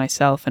feeding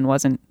myself and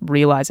wasn't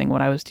realizing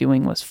what I was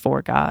doing was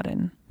for God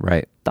and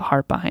the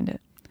heart behind it.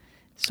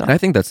 So and I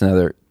think that's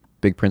another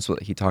big principle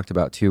that he talked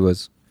about too,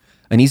 was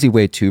an easy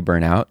way to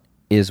burn out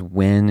is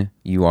when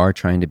you are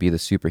trying to be the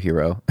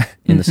superhero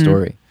in the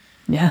story.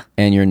 Yeah.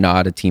 And you're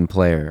not a team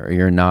player, or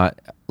you're not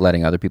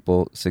letting other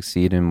people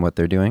succeed in what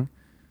they're doing.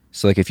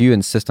 So if you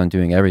insist on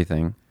doing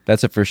everything,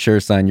 that's a for sure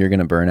sign you're going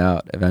to burn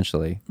out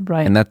eventually.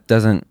 Right. And that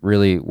doesn't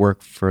really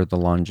work for the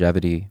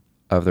longevity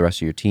of the rest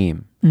of your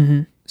team.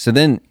 Mm-hmm. So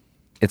then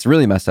it's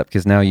really messed up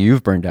because now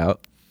you've burned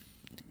out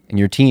and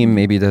your team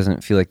maybe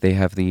doesn't feel like they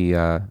have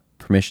the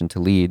permission to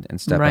lead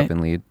and step up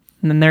and lead.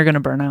 And then they're going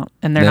to burn out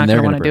and they're not going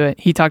to want to do it.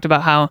 He talked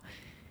about how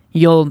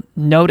you'll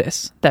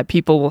notice that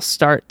people will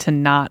start to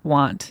not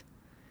want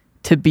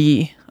to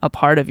be a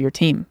part of your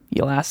team.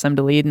 You'll ask them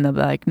to lead and they'll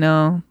be like,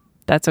 no,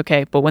 that's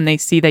okay. But when they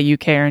see that you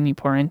care and you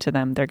pour into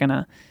them, they're going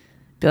to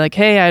be like,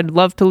 hey, I'd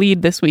love to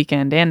lead this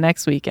weekend and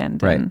next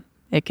weekend. Right. And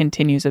it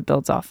continues, it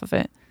builds off of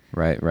it.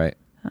 Right.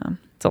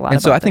 It's a lot.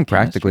 And so I think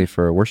practically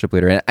for a worship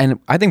leader, and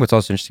I think what's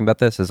also interesting about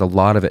this is a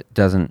lot of it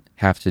doesn't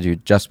have to do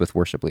just with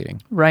worship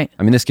leading. Right.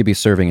 I mean, this could be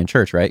serving in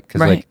church, right?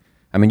 Because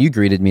you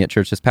greeted me at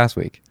church this past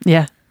week.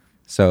 Yeah.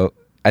 So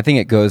I think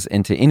it goes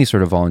into any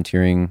sort of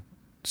volunteering,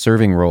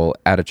 serving role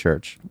at a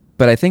church.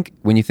 But I think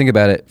when you think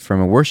about it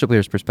from a worship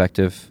leader's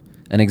perspective,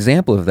 an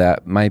example of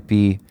that might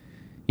be,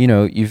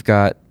 you've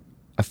got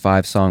a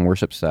 5-song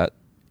worship set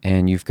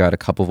and you've got a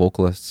couple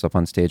vocalists up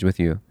on stage with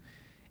you.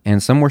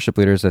 And some worship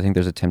leaders, I think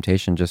there's a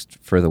temptation just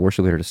for the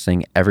worship leader to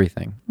sing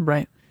everything.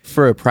 Right.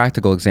 For a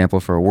practical example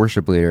for a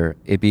worship leader,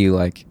 it'd be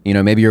like,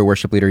 maybe you're a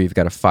worship leader, you've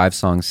got a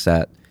 5-song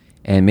set,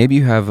 and maybe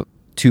you have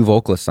 2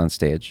 vocalists on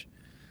stage.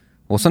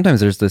 Well, sometimes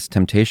there's this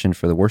temptation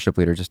for the worship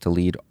leader just to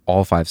lead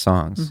all 5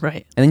 songs.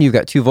 Right. And then you've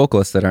got 2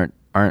 vocalists that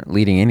aren't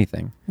leading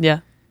anything. Yeah.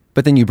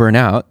 But then you burn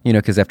out,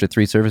 because after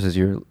 3 services,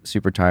 you're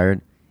super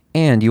tired.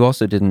 And you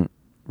also didn't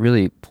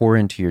really pour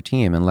into your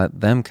team and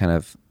let them kind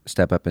of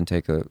step up and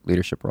take a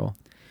leadership role.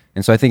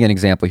 And so I think an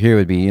example here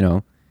would be,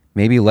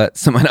 maybe let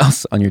someone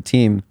else on your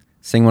team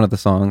sing one of the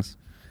songs,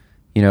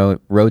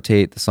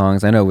 rotate the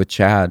songs. I know with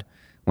Chad,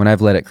 when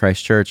I've led at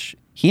Christ Church,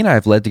 he and I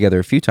have led together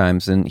a few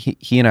times, and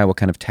he and I will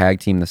kind of tag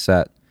team the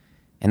set.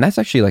 And that's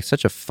actually like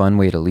such a fun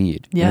way to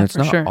lead. Yeah, it's for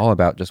not sure. all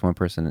about just one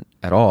person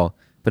at all,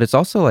 but it's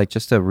also like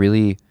just a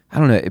really, I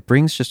don't know, it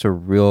brings just a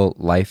real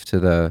life to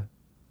the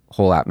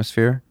whole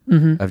atmosphere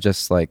of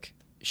just like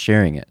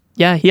sharing it.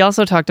 Yeah, he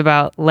also talked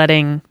about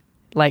letting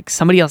like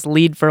somebody else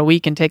lead for a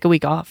week and take a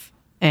week off,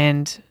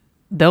 and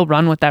they'll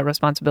run with that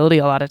responsibility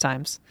a lot of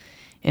times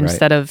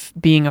instead of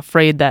being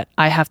afraid that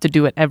I have to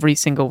do it every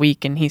single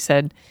week. And he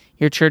said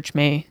your church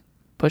may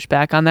push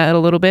back on that a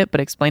little bit, but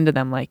explain to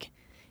them, like,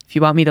 if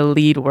you want me to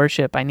lead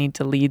worship, I need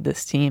to lead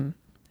this team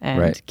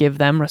and give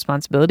them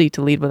responsibility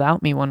to lead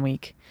without me one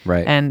week.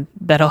 Right. And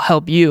that'll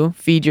help you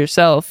feed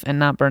yourself and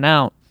not burn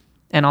out,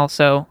 and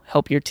also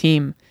help your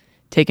team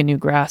take a new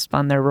grasp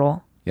on their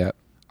role. Yeah.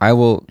 I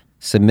will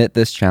submit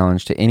this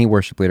challenge to any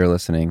worship leader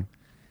listening.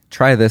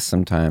 Try this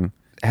sometime.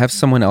 Have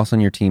someone else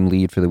on your team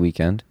lead for the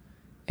weekend,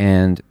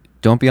 and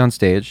don't be on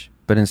stage,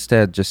 but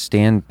instead just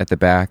stand at the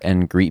back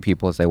and greet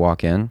people as they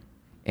walk in.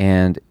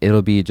 And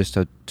it'll be just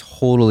a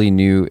totally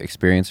new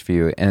experience for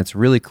you. And it's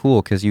really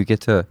cool because you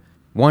get to,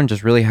 one,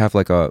 just really have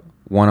like a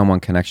one-on-one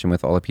connection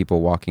with all the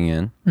people walking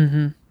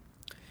in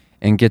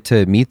and get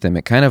to meet them.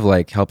 It kind of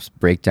like helps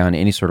break down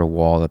any sort of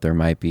wall that there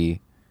might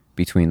be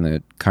between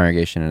the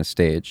congregation and a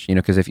stage.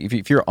 Because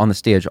if you're on the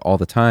stage all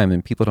the time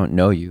and people don't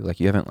know you, like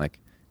you haven't like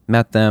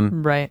met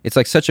them. Right. It's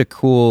like such a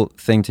cool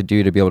thing to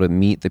do to be able to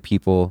meet the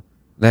people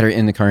that are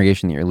in the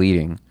congregation that you're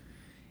leading.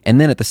 And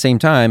then at the same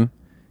time,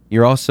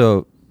 you're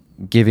also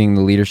giving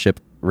the leadership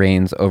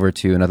reins over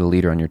to another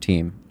leader on your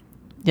team.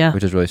 Yeah.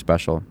 Which is really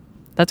special.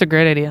 That's a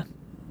great idea.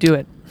 Do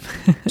it.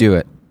 Do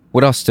it.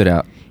 What else stood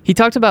out? He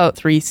talked about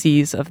 3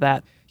 C's of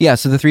that. Yeah,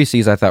 so the 3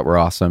 C's I thought were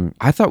awesome.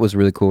 I thought was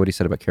really cool what he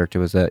said about character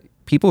was that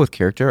people with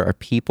character are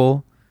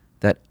people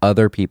that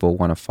other people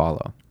want to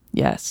follow.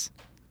 Yes.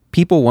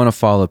 People want to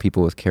follow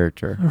people with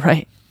character.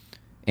 Right.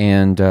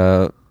 And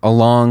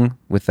along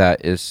with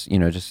that is,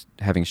 just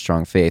having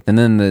strong faith. And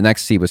then the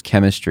next C was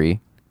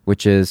chemistry,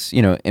 which is,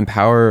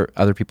 empower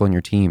other people in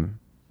your team.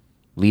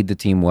 Lead the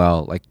team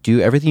well. Like,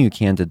 do everything you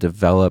can to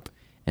develop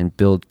and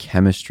build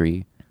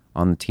chemistry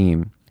on the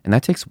team. And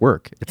that takes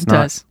work. It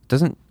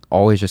doesn't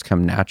always just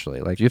come naturally.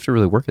 Like, you have to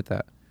really work at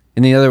that.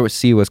 And the other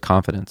C was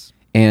confidence.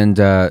 And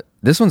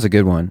this one's a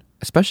good one.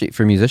 Especially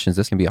for musicians,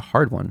 this can be a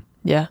hard one.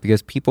 Yeah.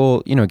 Because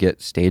people,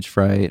 get stage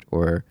fright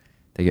or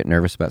they get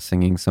nervous about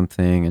singing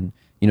something.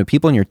 And,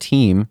 people in your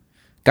team,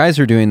 guys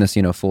who are doing this,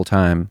 full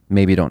time,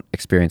 maybe don't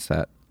experience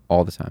that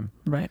all the time.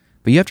 Right.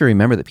 But you have to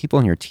remember that people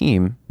on your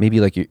team,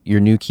 maybe like your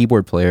new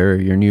keyboard player, or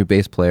your new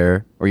bass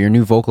player, or your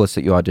new vocalist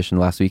that you auditioned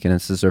last week and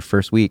this is their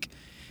first week,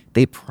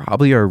 they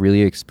probably are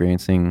really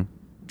experiencing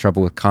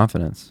trouble with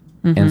confidence.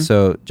 And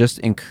so just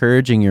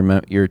encouraging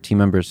your team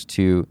members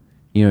to,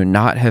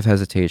 not have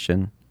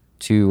hesitation,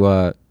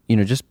 to,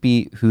 just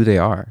be who they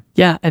are.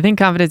 Yeah, I think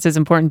confidence is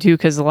important too,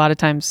 because a lot of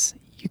times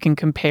you can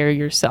compare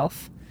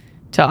yourself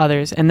to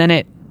others, and then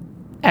it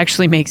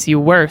actually makes you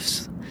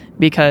worse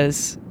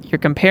because you're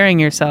comparing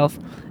yourself,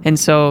 and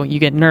so you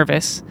get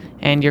nervous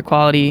and your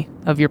quality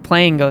of your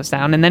playing goes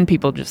down, and then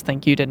people just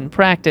think you didn't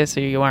practice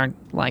or you aren't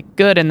like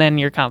good, and then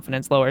your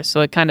confidence lowers.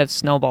 So it kind of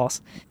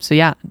snowballs. So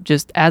yeah,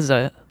 just as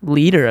a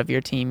leader of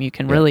your team, you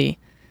can really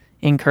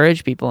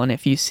encourage people. And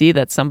if you see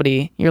that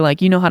somebody, you're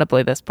like, you know how to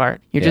play this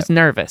part, you're just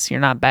nervous, you're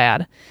not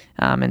bad.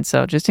 And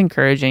so just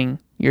encouraging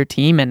your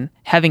team and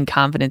having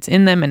confidence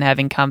in them and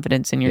having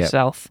confidence in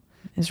yourself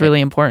is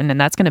really important. And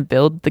that's going to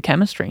build the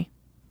chemistry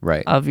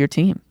of your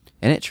team.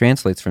 And it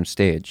translates from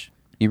stage.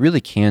 You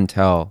really can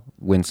tell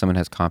when someone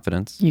has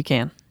confidence. You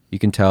can. You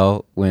can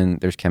tell when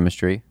there's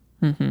chemistry.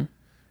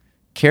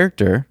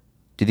 Character,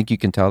 do you think you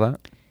can tell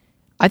that?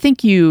 I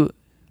think you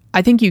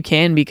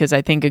can, because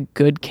I think a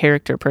good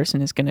character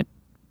person is going to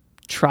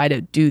try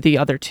to do the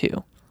other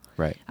two.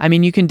 Right. I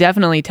mean, you can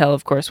definitely tell,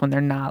 of course, when they're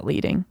not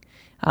leading.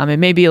 It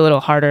may be a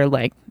little harder,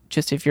 like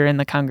just if you're in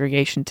the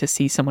congregation, to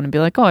see someone and be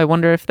like, oh, I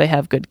wonder if they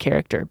have good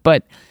character.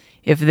 But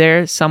if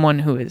there's someone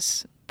who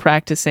is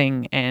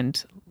practicing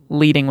and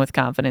leading with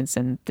confidence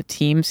and the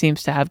team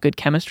seems to have good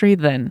chemistry,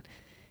 then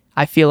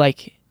I feel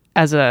like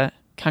as a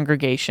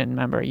congregation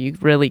member, you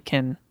really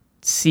can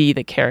see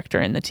the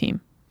character in the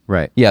team.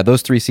 Right. Yeah,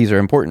 those 3 C's are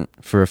important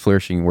for a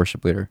flourishing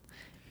worship leader.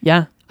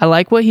 Yeah. I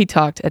like what he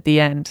talked at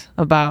the end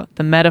about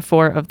the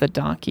metaphor of the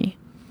donkey.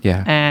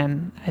 Yeah.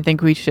 And I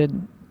think we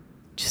should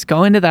just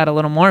go into that a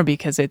little more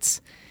because it's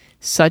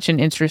such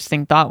an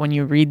interesting thought when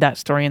you read that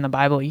story in the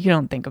Bible. You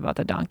don't think about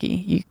the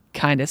donkey. You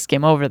kind of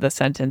skim over the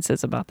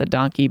sentences about the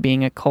donkey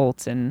being a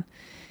colt and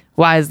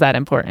why is that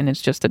important?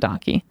 It's just a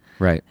donkey.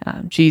 Right.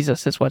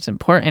 Jesus is what's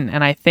important.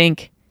 And I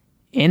think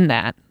in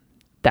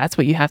that's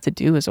what you have to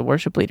do as a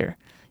worship leader.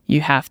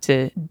 You have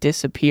to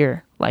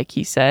disappear, like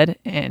he said,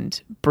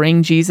 and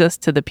bring Jesus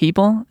to the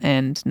people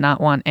and not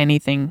want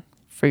anything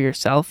for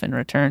yourself in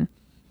return.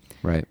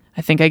 Right.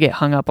 I think I get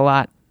hung up a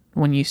lot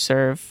when you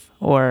serve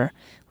or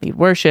lead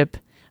worship.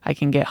 I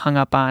can get hung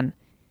up on,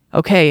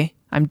 okay,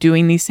 I'm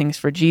doing these things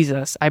for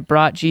Jesus. I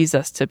brought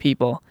Jesus to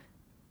people,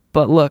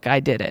 but look, I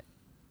did it.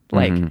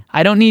 Like,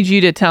 I don't need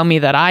you to tell me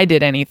that I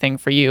did anything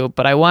for you,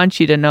 but I want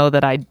you to know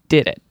that I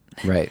did it.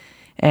 Right.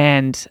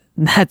 And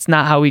that's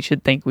not how we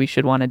should think. We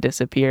should want to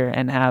disappear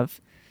and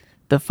have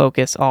the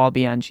focus all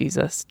be on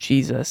Jesus.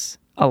 Jesus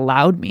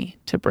allowed me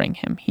to bring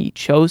him. He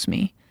chose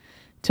me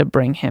to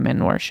bring him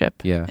in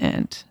worship. Yeah.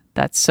 And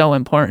that's so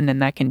important,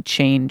 and that can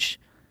change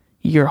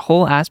your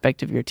whole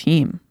aspect of your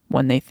team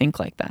when they think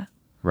like that.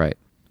 Right.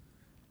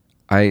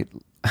 I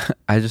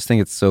just think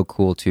it's so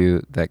cool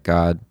too that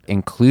God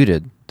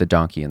included the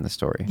donkey in the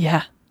story.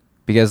 Yeah.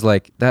 Because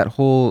like that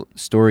whole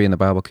story in the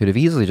Bible could have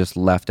easily just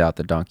left out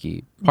the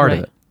donkey part of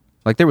Right. it.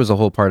 Like there was a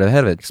whole part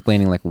ahead of it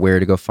explaining like where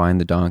to go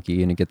find the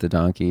donkey and to get the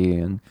donkey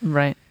and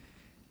Right.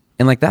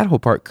 like that whole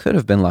part could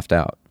have been left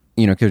out.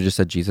 You know, could have just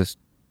said Jesus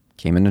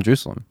came into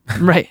Jerusalem.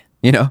 Right.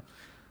 You know?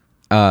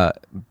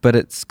 But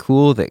it's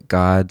cool that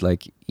God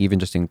like even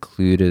just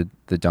included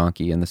the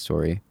donkey in the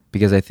story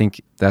because I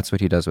think that's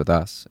what he does with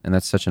us. And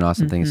that's such an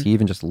awesome thing is he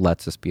even just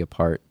lets us be a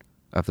part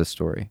of the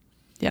story.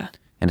 Yeah.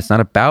 And it's not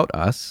about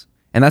us.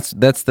 And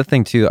that's the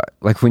thing too.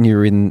 Like when you're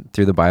reading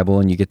through the Bible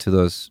and you get to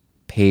those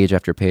page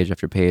after page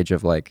after page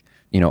of like,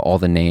 you know, all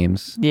the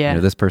names. Yeah. You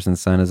know, this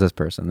person's son is this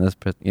person,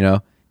 you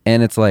know?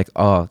 And it's like,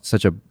 oh,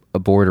 such a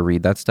bore to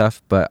read that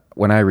stuff. But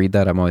when I read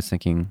that, I'm always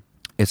thinking,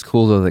 it's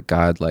cool though that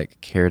God like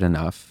cared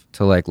enough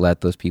to like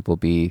let those people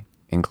be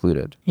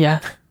included. Yeah.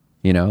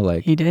 You know,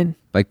 like He did.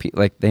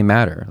 like they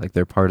matter. Like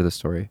they're part of the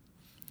story.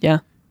 Yeah.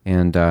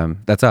 And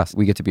that's us.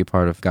 We get to be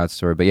part of God's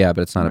story. But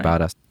it's not Right.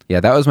 about us. Yeah,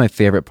 that was my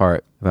favorite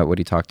part about what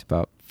he talked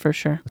about. For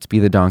sure. Let's be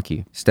the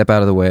donkey. Step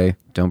out of the way.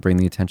 Don't bring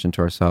the attention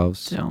to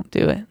ourselves. Don't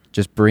do it.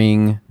 Just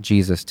bring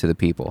Jesus to the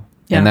people.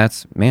 Yeah. And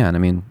that's, man, I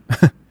mean,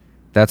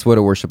 that's what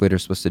a worship leader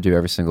is supposed to do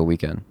every single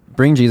weekend.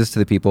 Bring Jesus to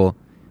the people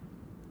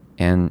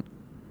and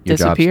your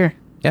Disappear.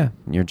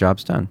 your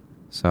job's done.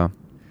 So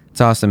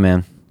it's awesome,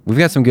 man. We've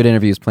got some good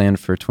interviews planned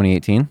for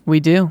 2018. We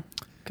do.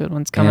 Good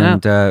ones coming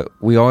up. And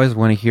we always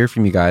want to hear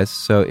from you guys.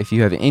 So if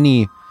you have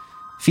any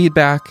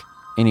feedback,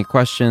 any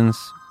questions,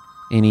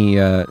 any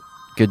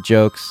good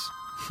jokes,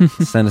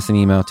 send us an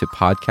email to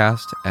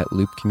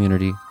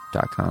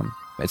podcast@loopcommunity.com.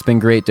 It's been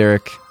great,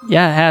 Derek.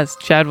 Yeah, it has.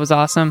 Chad was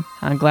awesome.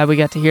 I'm glad we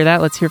got to hear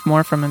that. Let's hear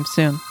more from him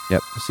soon.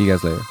 Yep. We'll see you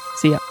guys later.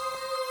 See ya.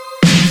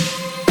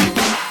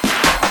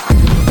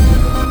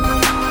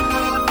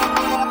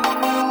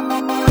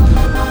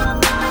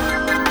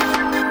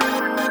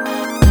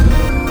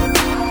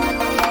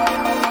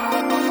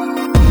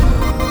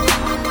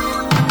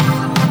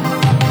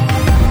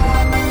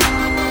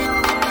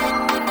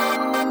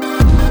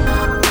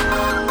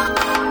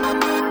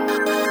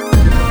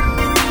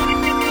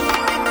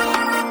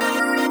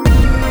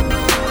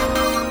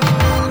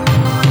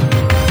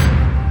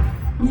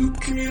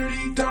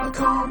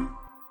 loopcommunity.com.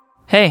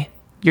 Hey,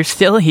 you're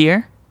still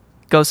here?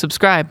 Go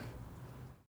subscribe.